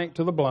of sight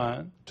to the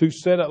blind, to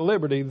set at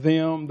liberty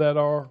them that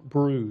are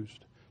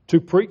bruised, to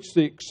preach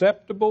the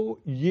acceptable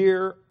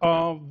year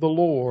of the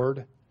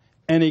Lord.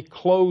 And He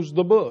closed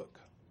the book.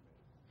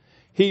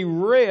 He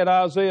read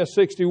Isaiah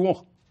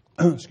 61,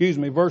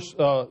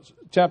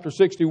 chapter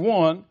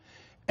 61,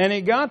 and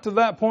he got to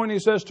that point. He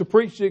says, to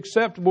preach the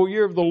acceptable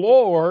year of the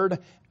Lord,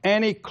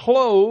 and he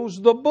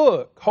closed the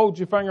book. Hold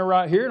your finger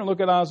right here and look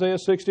at Isaiah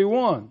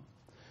 61.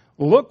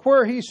 Look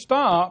where he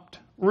stopped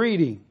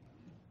reading.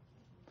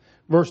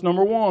 Verse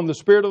number 1, the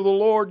Spirit of the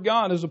Lord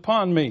God is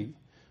upon me,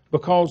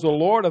 because the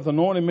Lord hath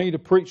anointed me to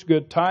preach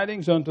good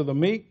tidings unto the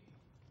meek.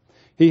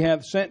 He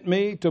hath sent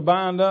me to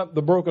bind up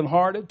the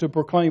brokenhearted, to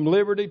proclaim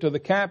liberty to the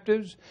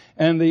captives,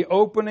 and the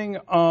opening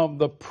of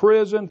the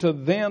prison to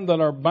them that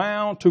are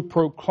bound, to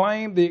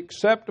proclaim the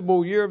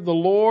acceptable year of the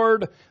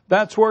Lord.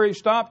 That's where he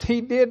stopped.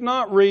 He did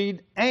not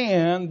read,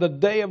 and the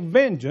day of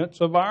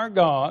vengeance of our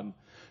God,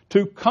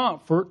 to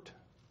comfort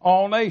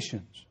all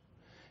nations.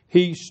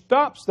 He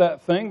stops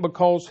that thing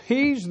because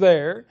He's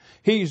there.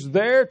 He's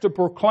there to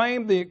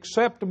proclaim the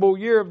acceptable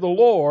year of the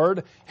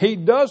Lord. He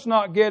does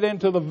not get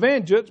into the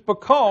vengeance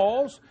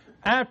because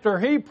after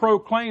He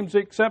proclaims the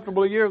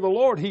acceptable year of the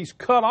Lord, He's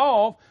cut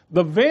off.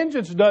 The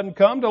vengeance doesn't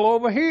come till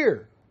over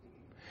here.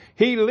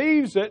 He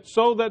leaves it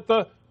so that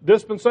the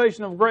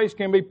dispensation of grace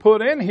can be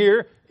put in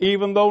here,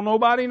 even though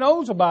nobody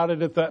knows about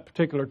it at that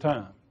particular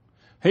time.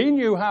 He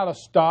knew how to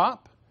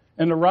stop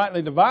and to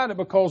rightly divide it,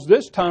 because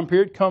this time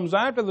period comes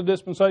after the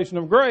dispensation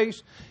of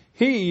grace.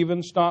 He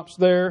even stops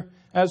there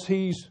as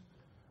He's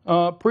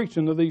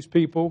preaching to these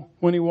people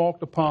when He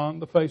walked upon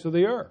the face of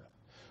the earth.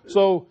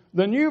 So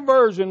the New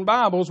Version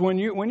Bibles, when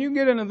you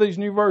get into these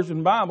New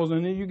Version Bibles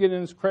and then you get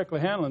into this correctly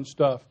handling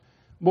stuff,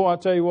 boy, I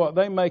tell you what,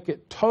 they make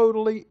it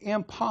totally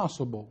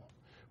impossible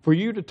for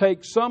you to take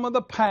some of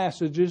the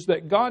passages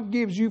that God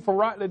gives you for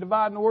rightly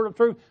dividing the Word of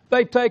truth.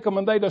 They take them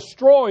and they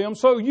destroy them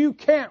so you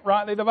can't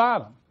rightly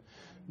divide them.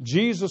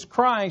 Jesus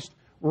Christ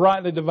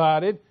rightly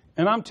divided.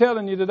 And I'm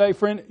telling you today,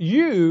 friend,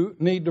 you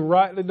need to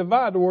rightly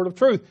divide the word of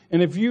truth.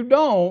 And if you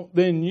don't,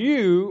 then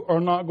you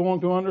are not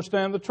going to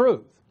understand the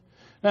truth.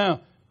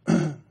 Now,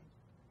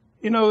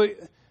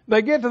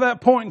 they get to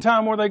that point in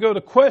time where they go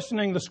to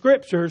questioning the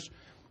Scriptures,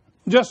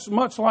 just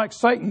much like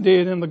Satan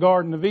did in the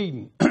Garden of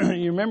Eden.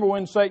 You remember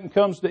when Satan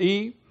comes to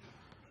Eve?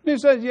 And he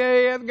says,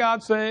 yeah,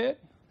 God said.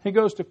 He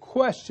goes to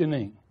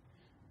questioning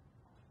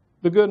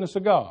the goodness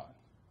of God.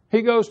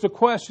 He goes to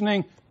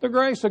questioning the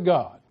grace of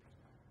God.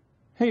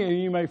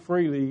 You may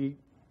freely eat.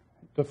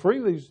 The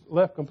freely's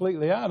left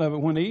completely out of it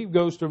when Eve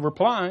goes to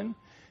replying.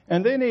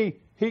 And then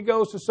he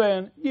goes to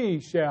saying,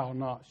 ye shall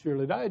not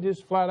surely die. He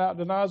just flat out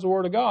denies the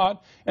Word of God.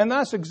 And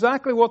that's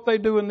exactly what they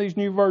do in these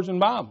New Version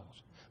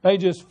Bibles. They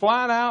just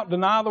flat out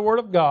deny the Word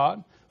of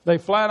God. They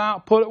flat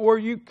out put it where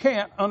you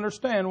can't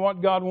understand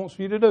what God wants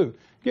you to do.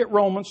 Get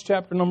Romans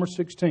chapter number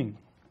 16.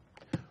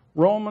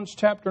 Romans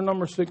chapter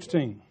number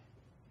 16.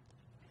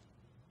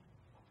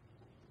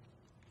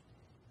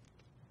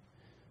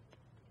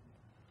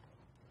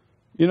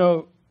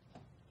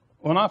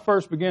 When I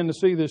first began to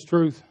see this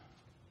truth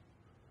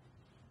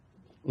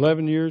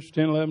 11 years,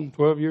 10, 11,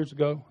 12 years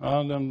ago, I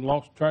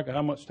lost track of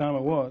how much time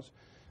it was,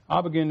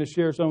 I began to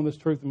share some of this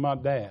truth with my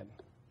dad.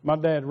 My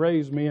dad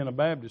raised me in a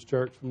Baptist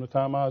church from the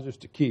time I was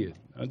just a kid.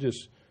 I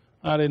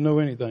didn't know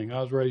anything.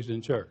 I was raised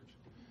in church.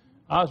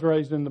 I was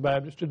raised in the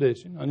Baptist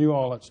tradition. I knew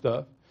all that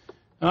stuff.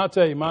 And I'll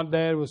tell you, my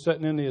dad was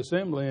sitting in the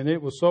assembly, and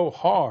it was so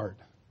hard.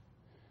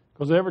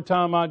 Because every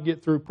time I'd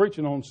get through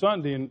preaching on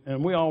Sunday,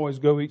 and we always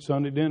go eat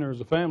Sunday dinner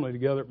as a family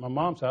together at my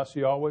mom's house.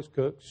 She always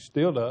cooks. She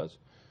still does.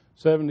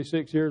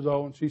 76 years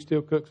old, and she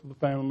still cooks for the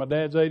family. My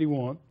dad's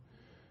 81.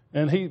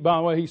 And by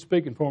the way, he's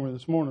speaking for me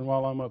this morning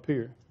while I'm up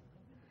here.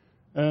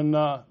 And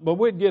but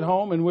we'd get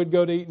home, and we'd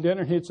go to eat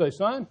dinner, and he'd say,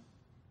 son,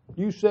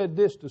 you said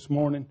this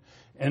morning.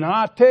 And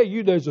I tell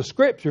you, there's a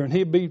scripture, and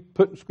he'd be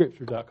putting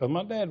scriptures out. Because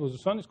my dad was a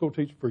Sunday school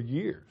teacher for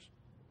years.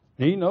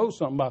 He knows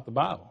something about the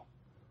Bible.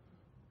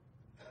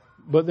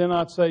 But then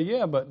I'd say,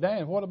 yeah, but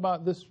Dad, what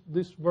about this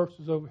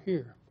verses over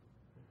here?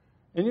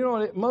 And you know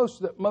what?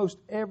 Most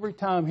every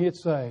time he'd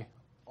say,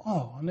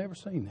 oh, I never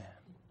seen that.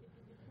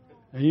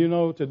 And you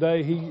know,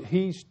 today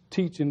he's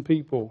teaching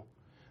people.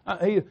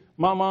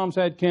 My mom's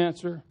had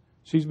cancer.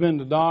 She's been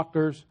to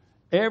doctors.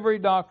 Every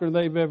doctor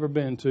they've ever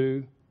been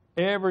to,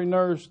 every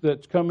nurse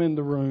that's come in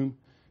the room,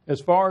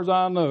 as far as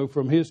I know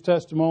from his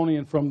testimony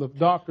and from the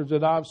doctors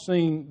that I've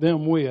seen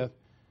them with,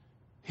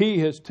 he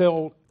has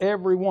told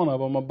every one of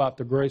them about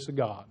the grace of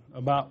God,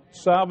 about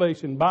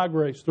salvation by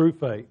grace through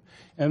faith.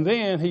 And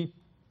then he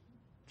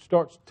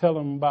starts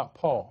telling them about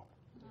Paul,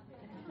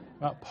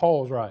 about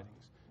Paul's writings.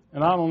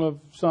 And I don't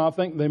know if I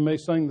think they may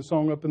sing the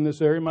song up in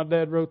this area. My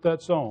dad wrote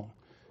that song.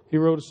 He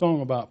wrote a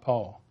song about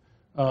Paul.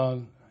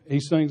 He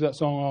sings that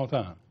song all the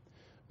time.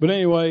 But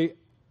anyway,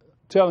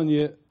 telling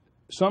you,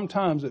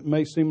 sometimes it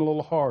may seem a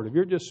little hard. If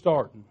you're just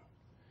starting,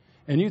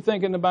 and you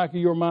think in the back of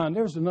your mind,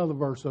 there's another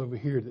verse over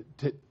here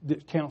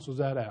that cancels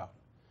that out.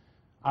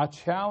 I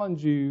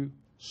challenge you,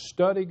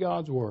 study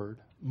God's Word.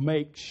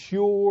 Make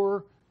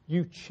sure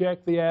you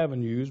check the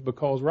avenues,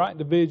 because right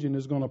division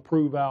is going to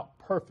prove out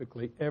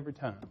perfectly every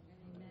time.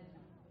 Amen.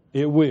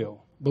 It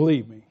will.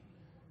 Believe me.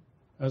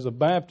 As a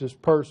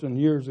Baptist person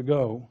years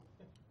ago,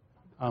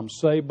 I'm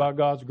saved by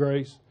God's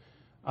grace.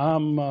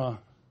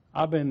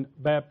 I've been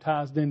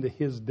baptized into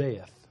His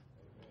death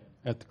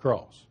at the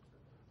cross.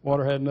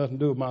 Water had nothing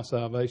to do with my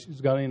salvation. It's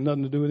got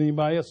nothing to do with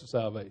anybody else's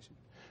salvation.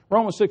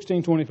 Romans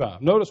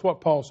 16:25. Notice what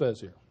Paul says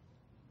here.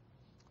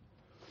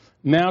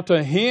 Now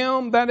to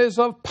him that is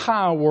of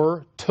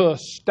power to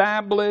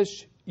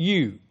establish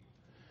you.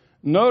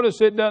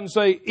 Notice it doesn't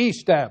say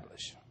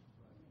establish.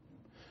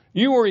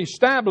 You were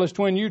established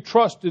when you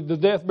trusted the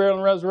death, burial,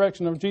 and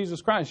resurrection of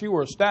Jesus Christ. You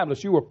were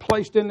established. You were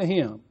placed into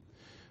Him.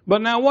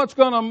 But now what's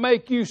going to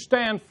make you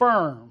stand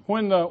firm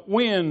when the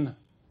wind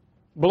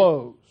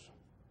blows?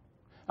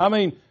 I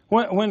mean,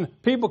 when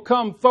people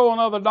come throwing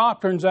other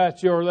doctrines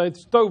at you, or they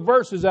throw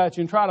verses at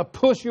you and try to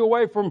push you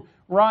away from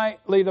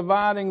rightly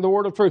dividing the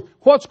word of truth,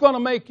 what's going to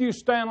make you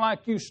stand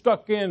like you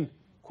stuck in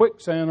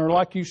quicksand or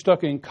like you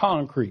stuck in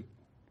concrete?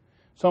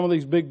 Some of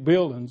these big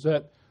buildings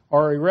that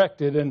are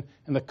erected and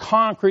the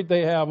concrete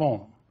they have on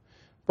them.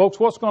 Folks,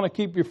 what's going to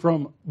keep you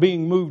from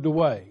being moved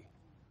away?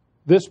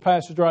 This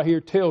passage right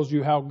here tells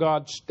you how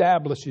God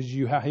establishes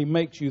you, how He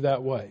makes you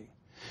that way.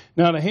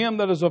 Now to him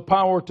that is of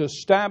power to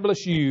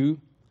establish you,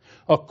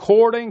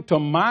 according to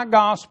my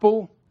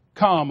gospel,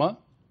 comma.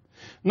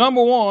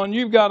 Number one,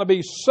 you've got to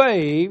be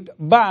saved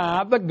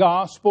by the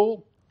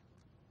gospel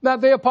that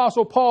the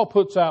Apostle Paul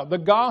puts out. The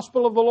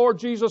gospel of the Lord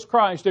Jesus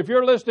Christ. If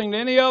you're listening to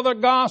any other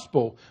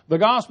gospel, the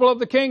gospel of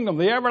the kingdom,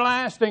 the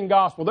everlasting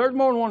gospel. There's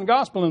more than one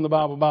gospel in the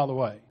Bible, by the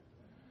way.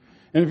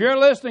 And if you're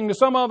listening to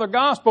some other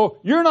gospel,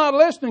 you're not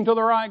listening to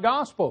the right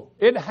gospel.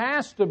 It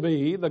has to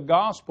be the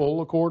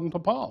gospel according to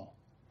Paul.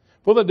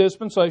 For the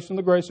dispensation of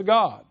the grace of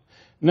God.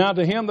 Now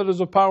to him that is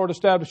of power to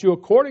establish you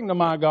according to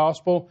my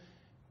gospel,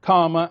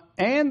 comma,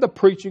 and the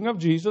preaching of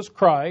Jesus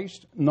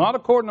Christ, not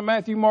according to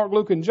Matthew, Mark,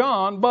 Luke, and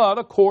John, but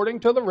according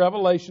to the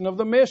revelation of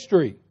the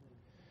mystery.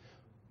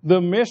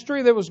 The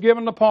mystery that was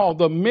given to Paul,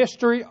 the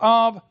mystery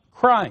of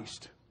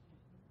Christ.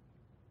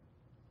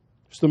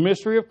 It's the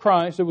mystery of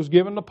Christ that was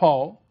given to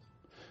Paul,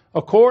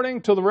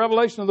 according to the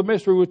revelation of the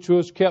mystery which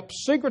was kept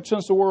secret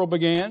since the world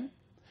began,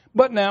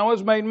 but now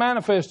is made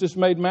manifest. It's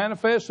made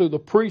manifest through the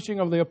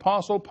preaching of the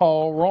Apostle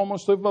Paul,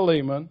 Romans through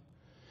Philemon,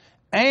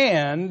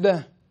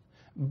 and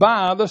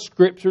by the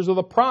scriptures of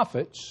the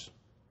prophets,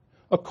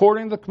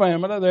 according to the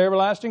commandment of the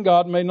everlasting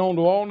God, made known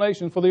to all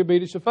nations for the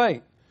obedience of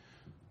faith.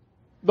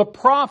 The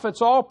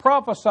prophets all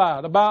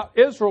prophesied about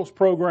Israel's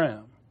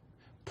program.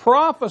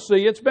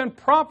 Prophecy, it's been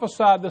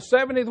prophesied. The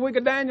 70th week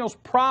of Daniel's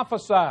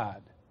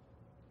prophesied.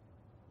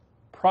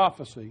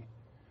 Prophecy.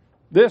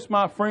 This,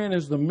 my friend,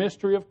 is the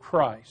mystery of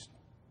Christ.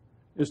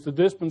 It's the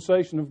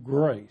dispensation of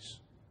grace.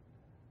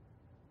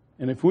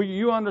 And if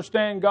you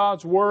understand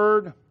God's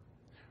Word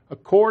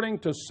according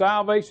to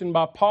salvation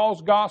by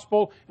Paul's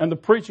gospel and the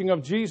preaching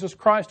of Jesus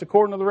Christ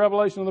according to the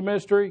revelation of the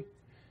mystery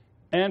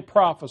and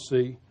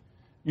prophecy,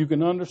 you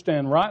can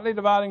understand rightly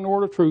dividing the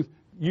word of truth.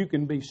 You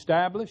can be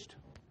established.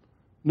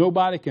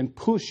 Nobody can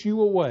push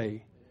you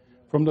away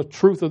from the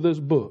truth of this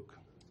book.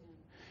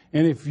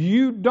 And if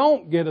you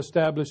don't get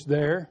established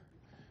there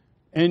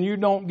and you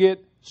don't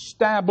get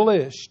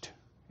established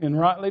in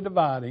rightly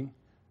dividing,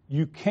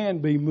 you can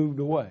be moved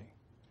away.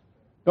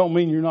 Don't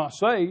mean you're not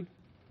saved.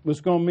 But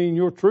it's going to mean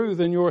your truth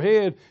in your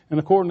head and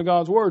according to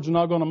God's words are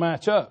not going to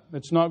match up.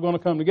 It's not going to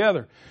come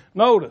together.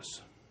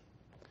 Notice,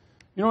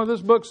 you know what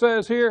this book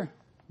says here?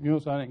 You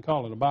notice I didn't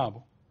call it a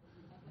Bible.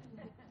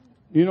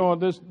 You know what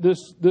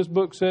this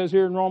book says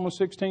here in Romans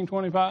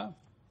 16:25?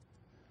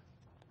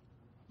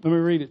 Let me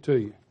read it to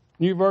you.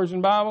 New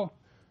Version Bible.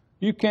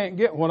 You can't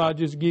get what I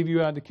just give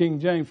you out of the King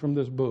James from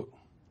this book.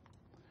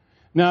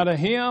 Now to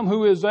him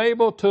who is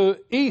able to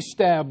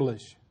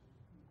establish.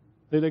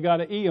 They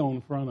got an E on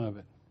the front of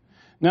it.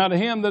 Now to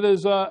him that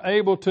is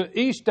able to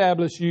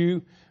establish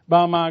you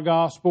by my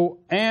gospel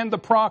and the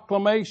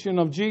proclamation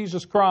of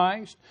Jesus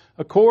Christ,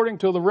 according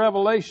to the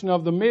revelation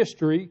of the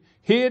mystery,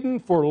 hidden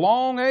for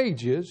long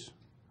ages,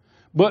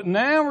 but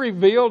now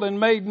revealed and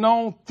made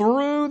known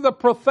through the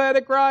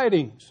prophetic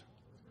writings.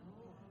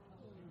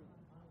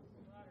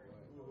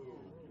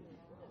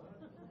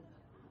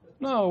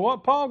 No,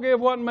 what Paul gave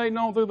wasn't made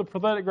known through the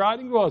prophetic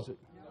writings, was it?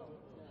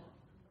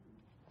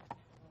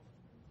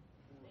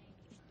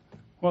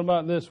 What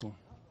about this one?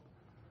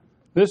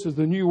 This is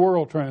the New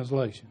World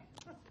Translation.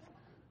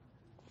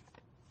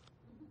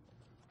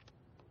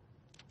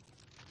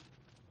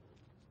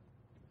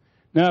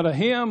 Now to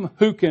him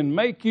who can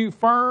make you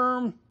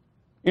firm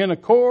in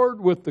accord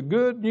with the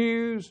good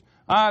news,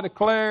 I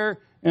declare,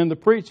 and the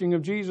preaching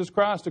of Jesus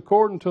Christ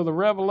according to the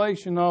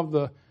revelation of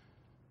the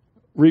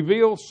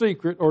revealed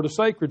secret, or the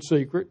sacred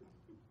secret,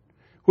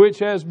 which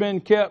has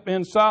been kept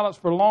in silence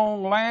for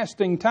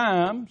long-lasting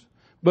times,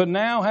 but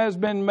now has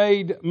been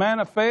made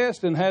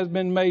manifest and has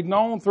been made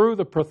known through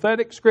the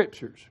prophetic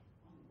scriptures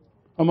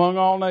among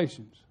all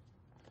nations.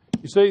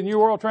 You see, the New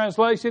World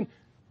Translation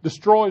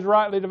destroys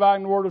rightly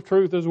dividing the word of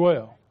truth as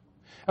well.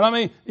 And I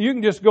mean, you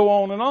can just go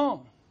on and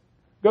on.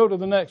 Go to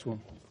the next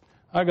one.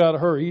 I got to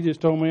hurry. He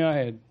just told me I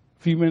had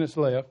a few minutes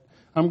left.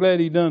 I'm glad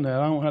he done that.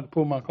 I don't have to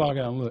pull my clock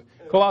out and look.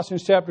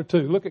 Colossians chapter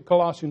 2. Look at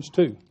Colossians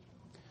 2.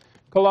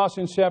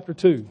 Colossians chapter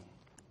 2.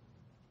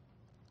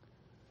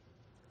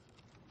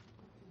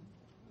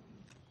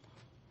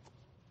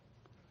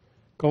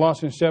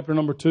 Colossians chapter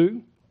number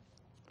 2.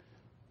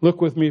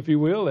 Look with me, if you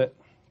will, at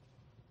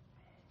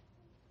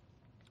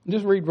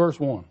just read verse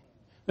 1.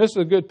 This is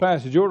a good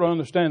passage. You ought to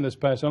understand this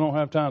passage. I don't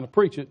have time to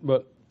preach it,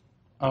 but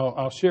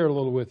I'll share a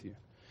little with you.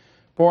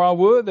 For I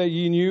would that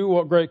ye knew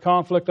what great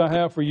conflict I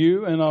have for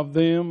you and of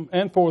them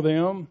and for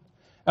them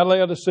at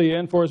Laodicea,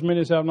 and for as many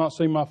as have not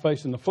seen my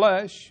face in the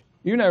flesh.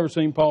 You never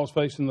seen Paul's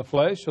face in the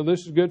flesh, so this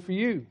is good for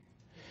you.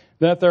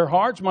 That their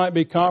hearts might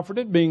be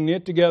comforted, being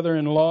knit together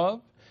in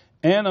love,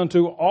 and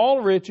unto all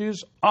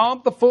riches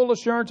of the full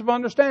assurance of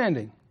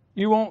understanding.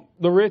 You want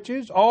the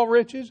riches, all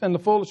riches, and the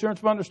full assurance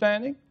of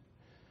understanding?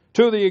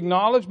 To the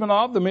acknowledgement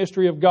of the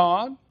mystery of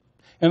God,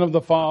 and of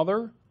the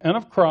Father, and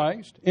of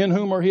Christ, in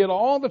whom are hid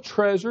all the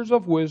treasures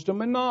of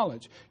wisdom and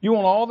knowledge. You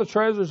want all the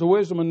treasures of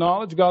wisdom and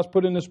knowledge God's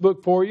put in this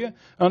book for you?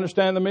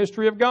 Understand the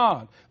mystery of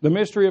God. The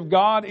mystery of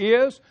God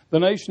is the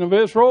nation of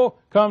Israel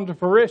come to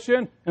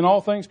fruition and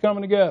all things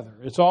coming together.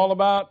 It's all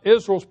about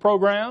Israel's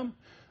program.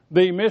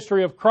 The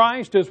mystery of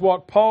Christ is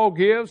what Paul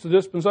gives, the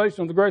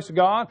dispensation of the grace of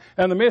God.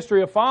 And the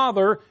mystery of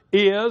Father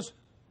is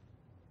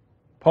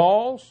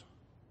Paul's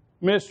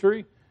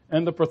mystery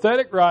and the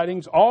prophetic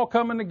writings all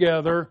coming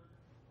together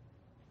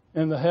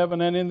in the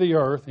heaven and in the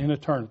earth in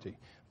eternity.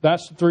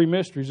 That's the three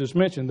mysteries that's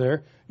mentioned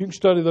there. You can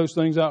study those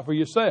things out for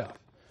yourself.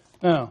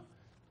 Now,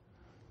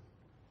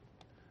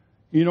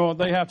 you know what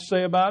they have to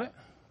say about it?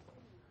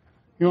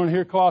 You want to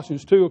hear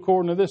Colossians 2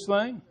 according to this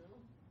thing?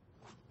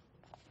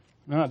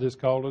 No, I just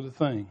called it a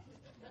thing.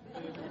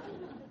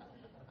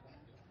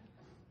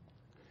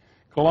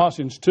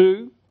 Colossians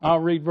 2, I'll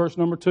read verse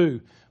number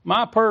 2.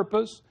 My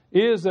purpose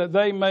is that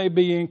they may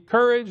be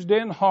encouraged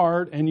in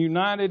heart and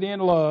united in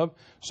love,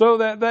 so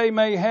that they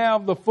may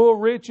have the full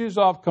riches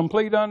of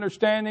complete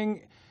understanding,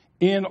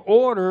 in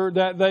order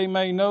that they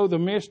may know the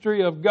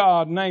mystery of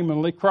God,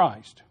 namely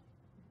Christ,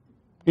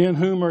 in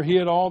whom are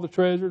hid all the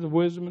treasures of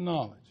wisdom and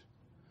knowledge.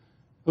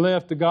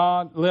 Left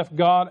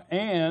God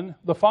and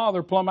the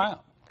Father plumb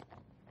out.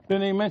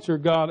 Didn't even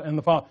mention God and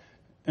the Father.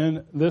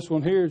 And this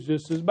one here is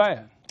just as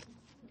bad.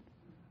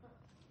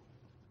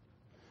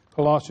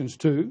 Colossians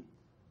 2.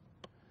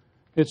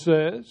 It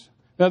says,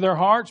 that their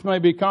hearts may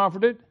be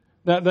comforted,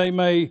 that they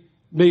may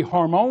be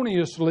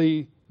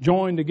harmoniously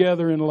joined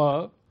together in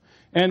love,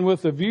 and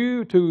with a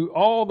view to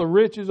all the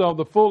riches of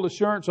the full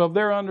assurance of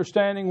their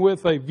understanding,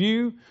 with a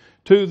view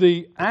to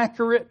the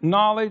accurate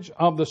knowledge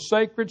of the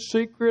sacred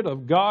secret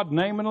of God,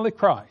 namely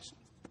Christ.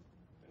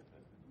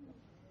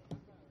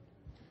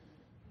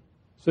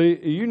 See,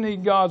 you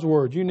need God's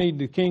Word. You need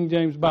the King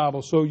James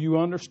Bible so you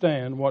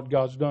understand what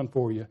God's done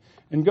for you.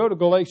 And go to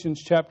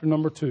Galatians chapter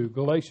number 2.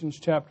 Galatians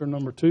chapter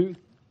number 2.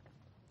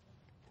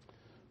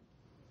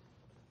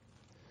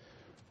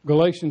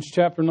 Galatians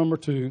chapter number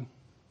 2.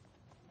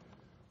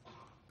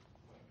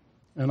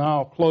 And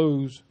I'll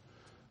close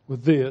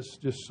with this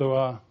just so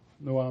I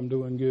know I'm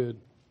doing good.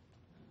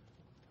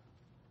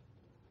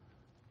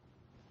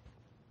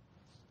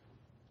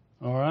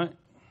 All right.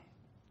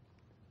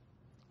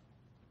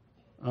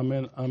 I'm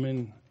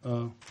in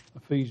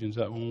Ephesians.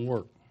 That won't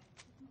work.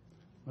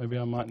 Maybe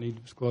I might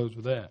need to close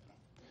with that.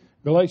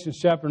 Galatians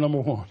chapter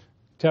number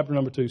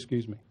 2,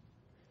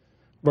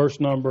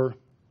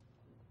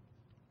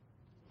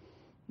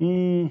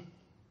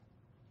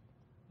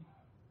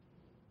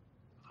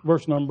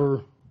 verse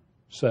number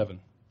 7.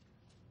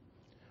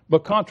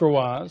 But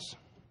contrariwise,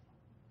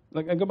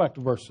 go back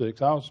to verse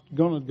 6. I was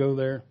going to go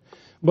there.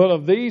 But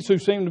of these who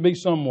seem to be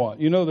somewhat.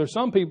 You know, there's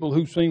some people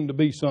who seem to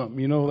be something.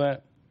 You know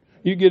that?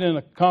 You get in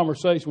a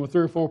conversation with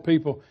 3 or 4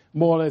 people,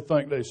 boy, they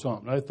think they're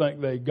something. They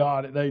think they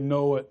got it. They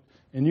know it.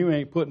 And you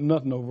ain't putting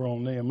nothing over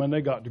on them. And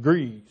they got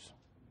degrees.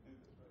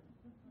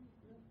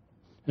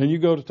 And you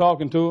go to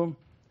talking to them.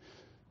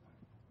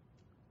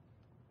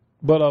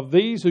 But of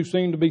these who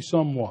seem to be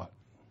somewhat,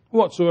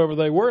 whatsoever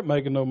they were, it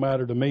maketh no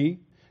matter to me.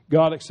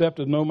 God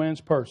accepted no man's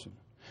person.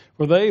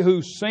 For they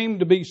who seemed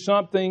to be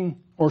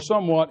something or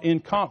somewhat in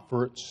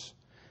conference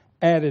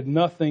added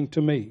nothing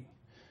to me.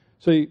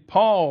 See,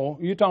 Paul,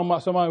 you're talking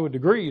about somebody with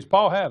degrees.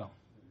 Paul had them.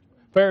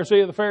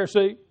 Pharisee of the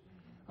Pharisee.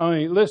 I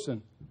mean,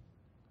 listen.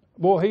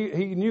 Boy,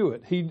 he knew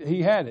it.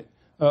 He had it.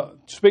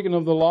 Speaking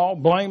of the law,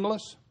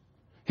 blameless.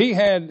 He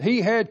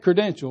had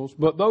credentials,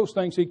 but those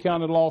things he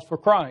counted lost for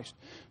Christ.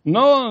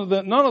 None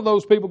of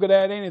those people could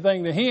add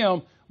anything to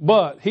him,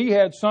 but he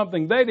had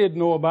something they didn't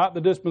know about,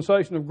 the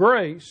dispensation of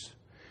grace,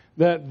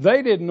 that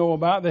they didn't know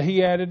about, that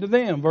he added to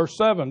them. Verse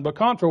 7, but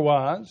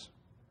contrariwise,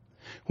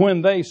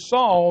 when they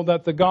saw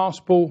that the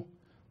gospel,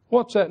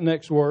 what's that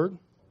next word?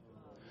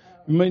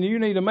 I mean, you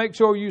need to make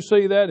sure you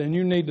see that, and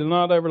you need to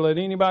not ever let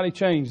anybody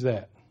change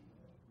that.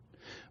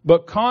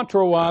 But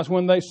contrariwise,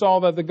 when they saw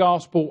that the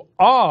gospel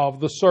of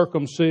the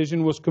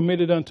circumcision was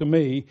committed unto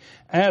me,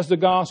 as the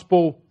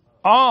gospel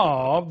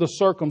of the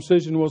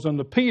circumcision was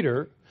unto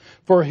Peter,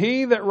 for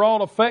he that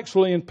wrought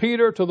effectually in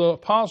Peter to the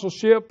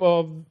apostleship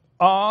of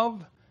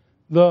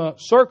the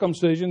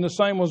circumcision, the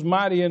same was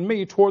mighty in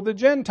me toward the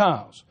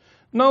Gentiles.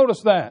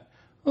 Notice that.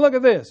 Look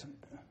at this.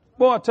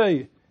 Boy, I tell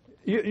you,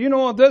 you know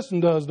what this one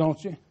does,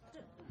 don't you?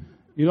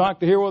 You like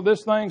to hear what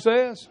this thing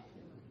says?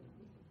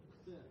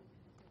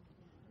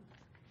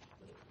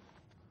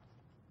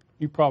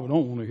 You probably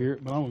don't want to hear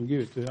it, but I'm going to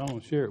give it to you. I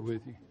want to share it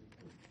with you.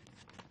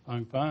 I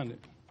can find it.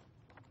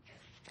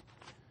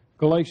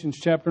 Galatians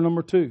chapter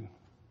number 2.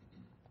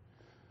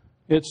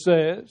 It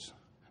says,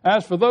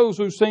 as for those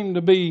who seem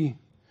to be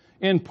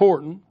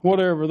important,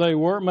 whatever they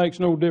were, it makes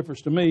no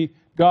difference to me.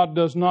 God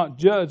does not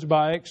judge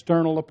by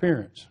external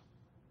appearance.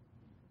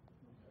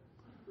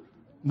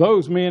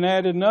 Those men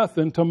added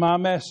nothing to my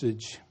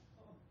message.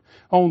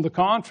 On the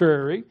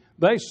contrary,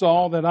 they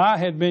saw that I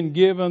had been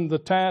given the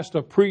task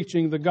of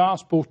preaching the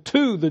gospel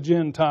to the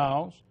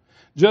Gentiles,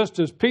 just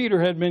as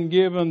Peter had been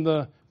given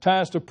the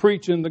task of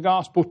preaching the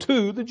gospel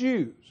to the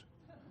Jews.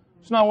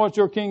 It's not what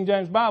your King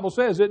James Bible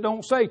says. It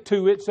don't say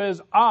to, it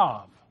says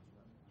of.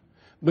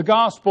 The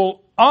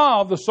gospel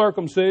of the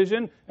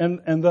circumcision and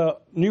the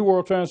New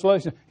World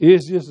Translation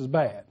is just as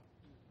bad.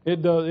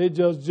 It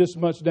does just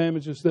as much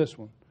damage as this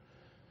one.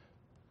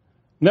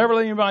 Never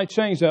let anybody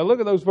change that. Look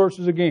at those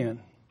verses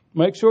again.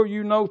 Make sure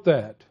you note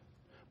that.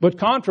 But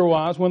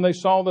contrariwise, when they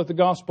saw that the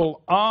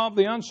gospel of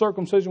the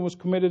uncircumcision was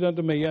committed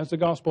unto me, as the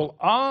gospel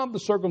of the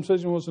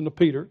circumcision was unto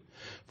Peter,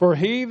 for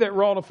he that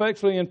wrought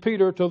effectually in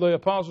Peter to the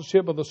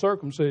apostleship of the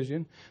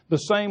circumcision, the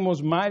same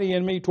was mighty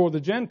in me toward the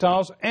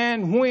Gentiles.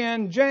 And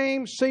when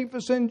James,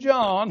 Cephas, and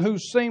John, who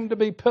seemed to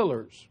be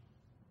pillars,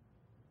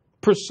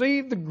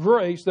 perceived the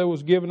grace that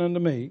was given unto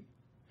me,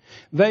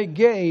 they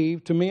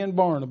gave to me and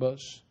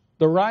Barnabas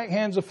the right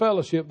hands of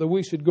fellowship that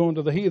we should go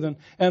into the heathen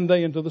and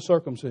they into the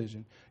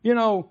circumcision. You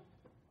know,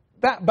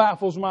 that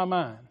baffles my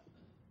mind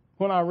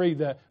when I read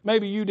that.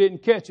 Maybe you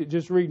didn't catch it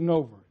just reading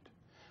over it.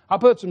 I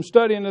put some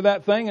study into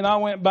that thing and I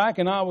went back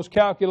and I was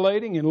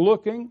calculating and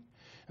looking.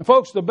 And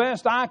folks, the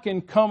best I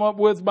can come up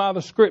with by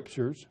the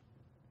Scriptures,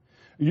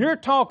 you're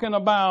talking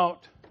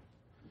about,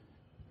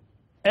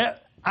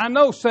 I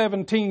know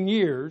 17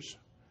 years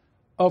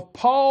of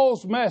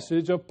Paul's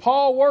message, of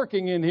Paul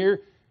working in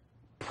here,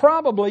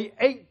 probably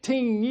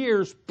 18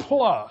 years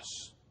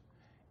plus.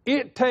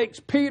 It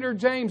takes Peter,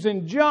 James,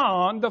 and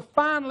John to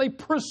finally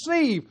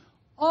perceive,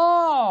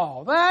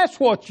 oh, that's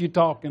what you're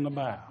talking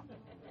about.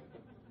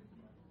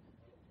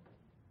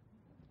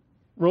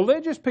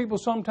 Religious people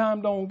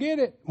sometimes don't get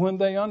it when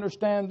they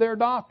understand their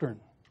doctrine.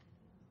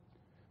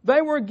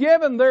 They were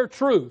given their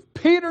truth.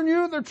 Peter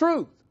knew the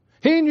truth.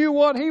 He knew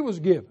what he was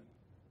given.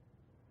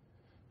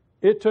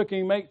 It took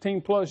him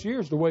 18 plus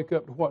years to wake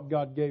up to what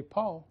God gave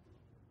Paul.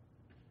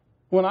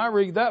 When I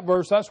read that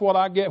verse, that's what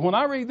I get. When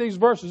I read these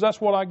verses, that's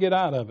what I get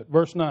out of it.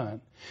 Verse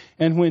 9.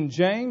 And when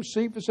James,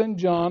 Cephas, and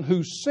John,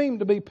 who seemed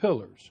to be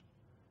pillars,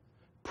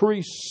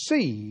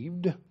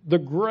 perceived the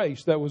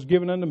grace that was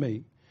given unto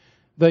me,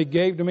 they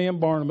gave to me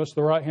and Barnabas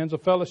the right hands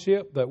of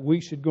fellowship, that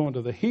we should go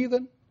into the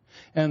heathen,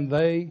 and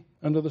they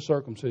unto the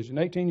circumcision.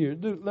 18 years.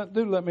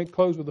 Let me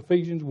close with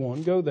Ephesians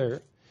 1. Go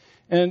there.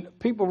 And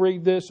people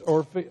read this,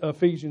 or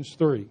Ephesians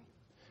 3.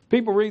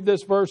 People read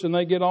this verse and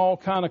they get all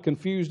kind of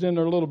confused in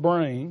their little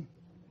brain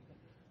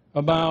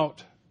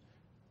about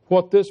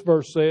what this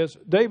verse says.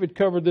 David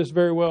covered this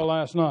very well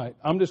last night.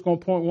 I'm just going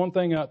to point one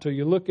thing out to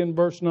you. Look in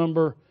verse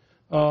number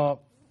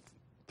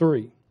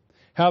 3.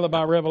 How that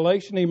by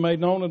revelation he made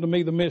known unto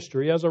me the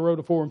mystery, as I wrote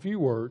afore in few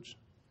words.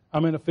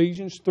 I'm in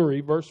Ephesians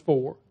 3, verse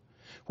 4.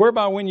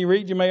 Whereby when you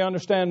read, you may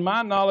understand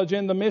my knowledge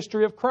in the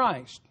mystery of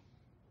Christ,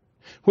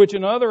 which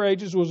in other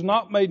ages was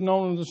not made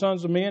known unto the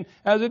sons of men,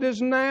 as it is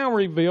now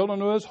revealed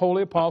unto his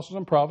holy apostles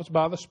and prophets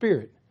by the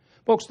Spirit.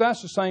 Folks,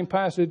 that's the same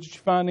passage you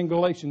find in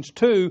Galatians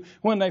 2.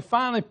 When they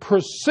finally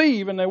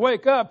perceive and they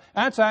wake up,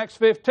 that's Acts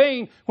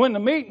 15, when the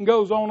meeting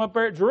goes on up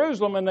there at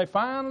Jerusalem and they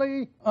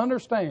finally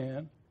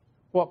understand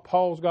what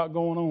Paul's got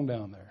going on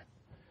down there.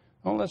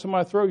 Don't let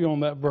somebody throw you on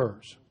that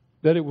verse,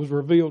 that it was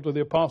revealed to the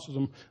apostles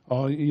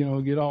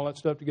and, get all that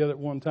stuff together at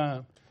one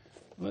time.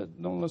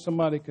 Don't let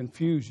somebody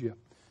confuse you.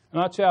 And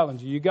I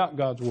challenge you got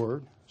God's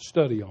Word,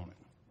 study on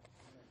it.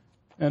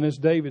 And as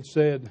David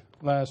said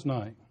last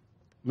night,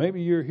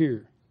 maybe you're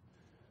here.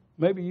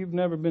 Maybe you've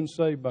never been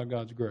saved by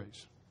God's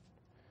grace.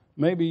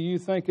 Maybe you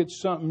think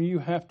it's something you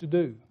have to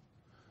do.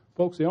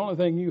 Folks, the only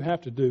thing you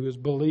have to do is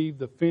believe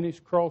the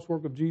finished cross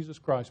work of Jesus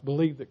Christ.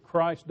 Believe that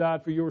Christ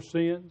died for your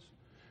sins.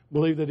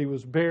 Believe that He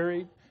was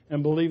buried.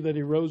 And believe that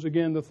He rose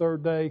again the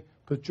third day.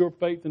 Put your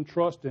faith and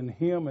trust in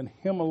Him and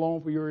Him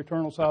alone for your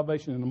eternal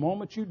salvation. And the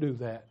moment you do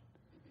that,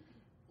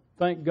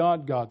 thank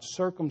God, God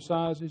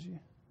circumcises you.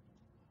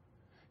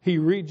 He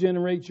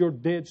regenerates your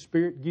dead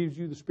spirit, gives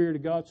you the Spirit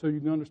of God so you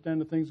can understand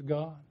the things of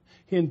God.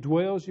 He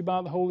indwells you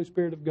by the Holy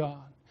Spirit of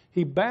God.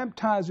 He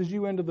baptizes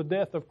you into the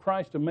death of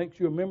Christ and makes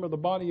you a member of the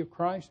body of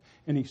Christ.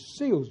 And He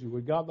seals you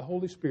with God the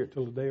Holy Spirit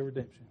till the day of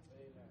redemption.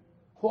 Amen.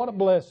 What a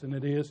blessing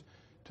it is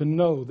to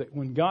know that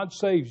when God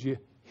saves you,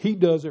 He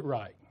does it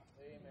right.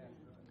 Amen.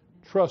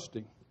 Trust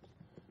Him.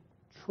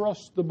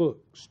 Trust the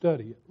book.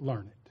 Study it.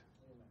 Learn it.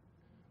 Amen.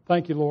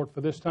 Thank you, Lord,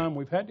 for this time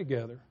we've had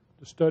together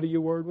to study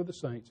Your Word with the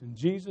saints. In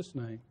Jesus'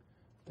 name,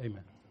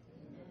 amen.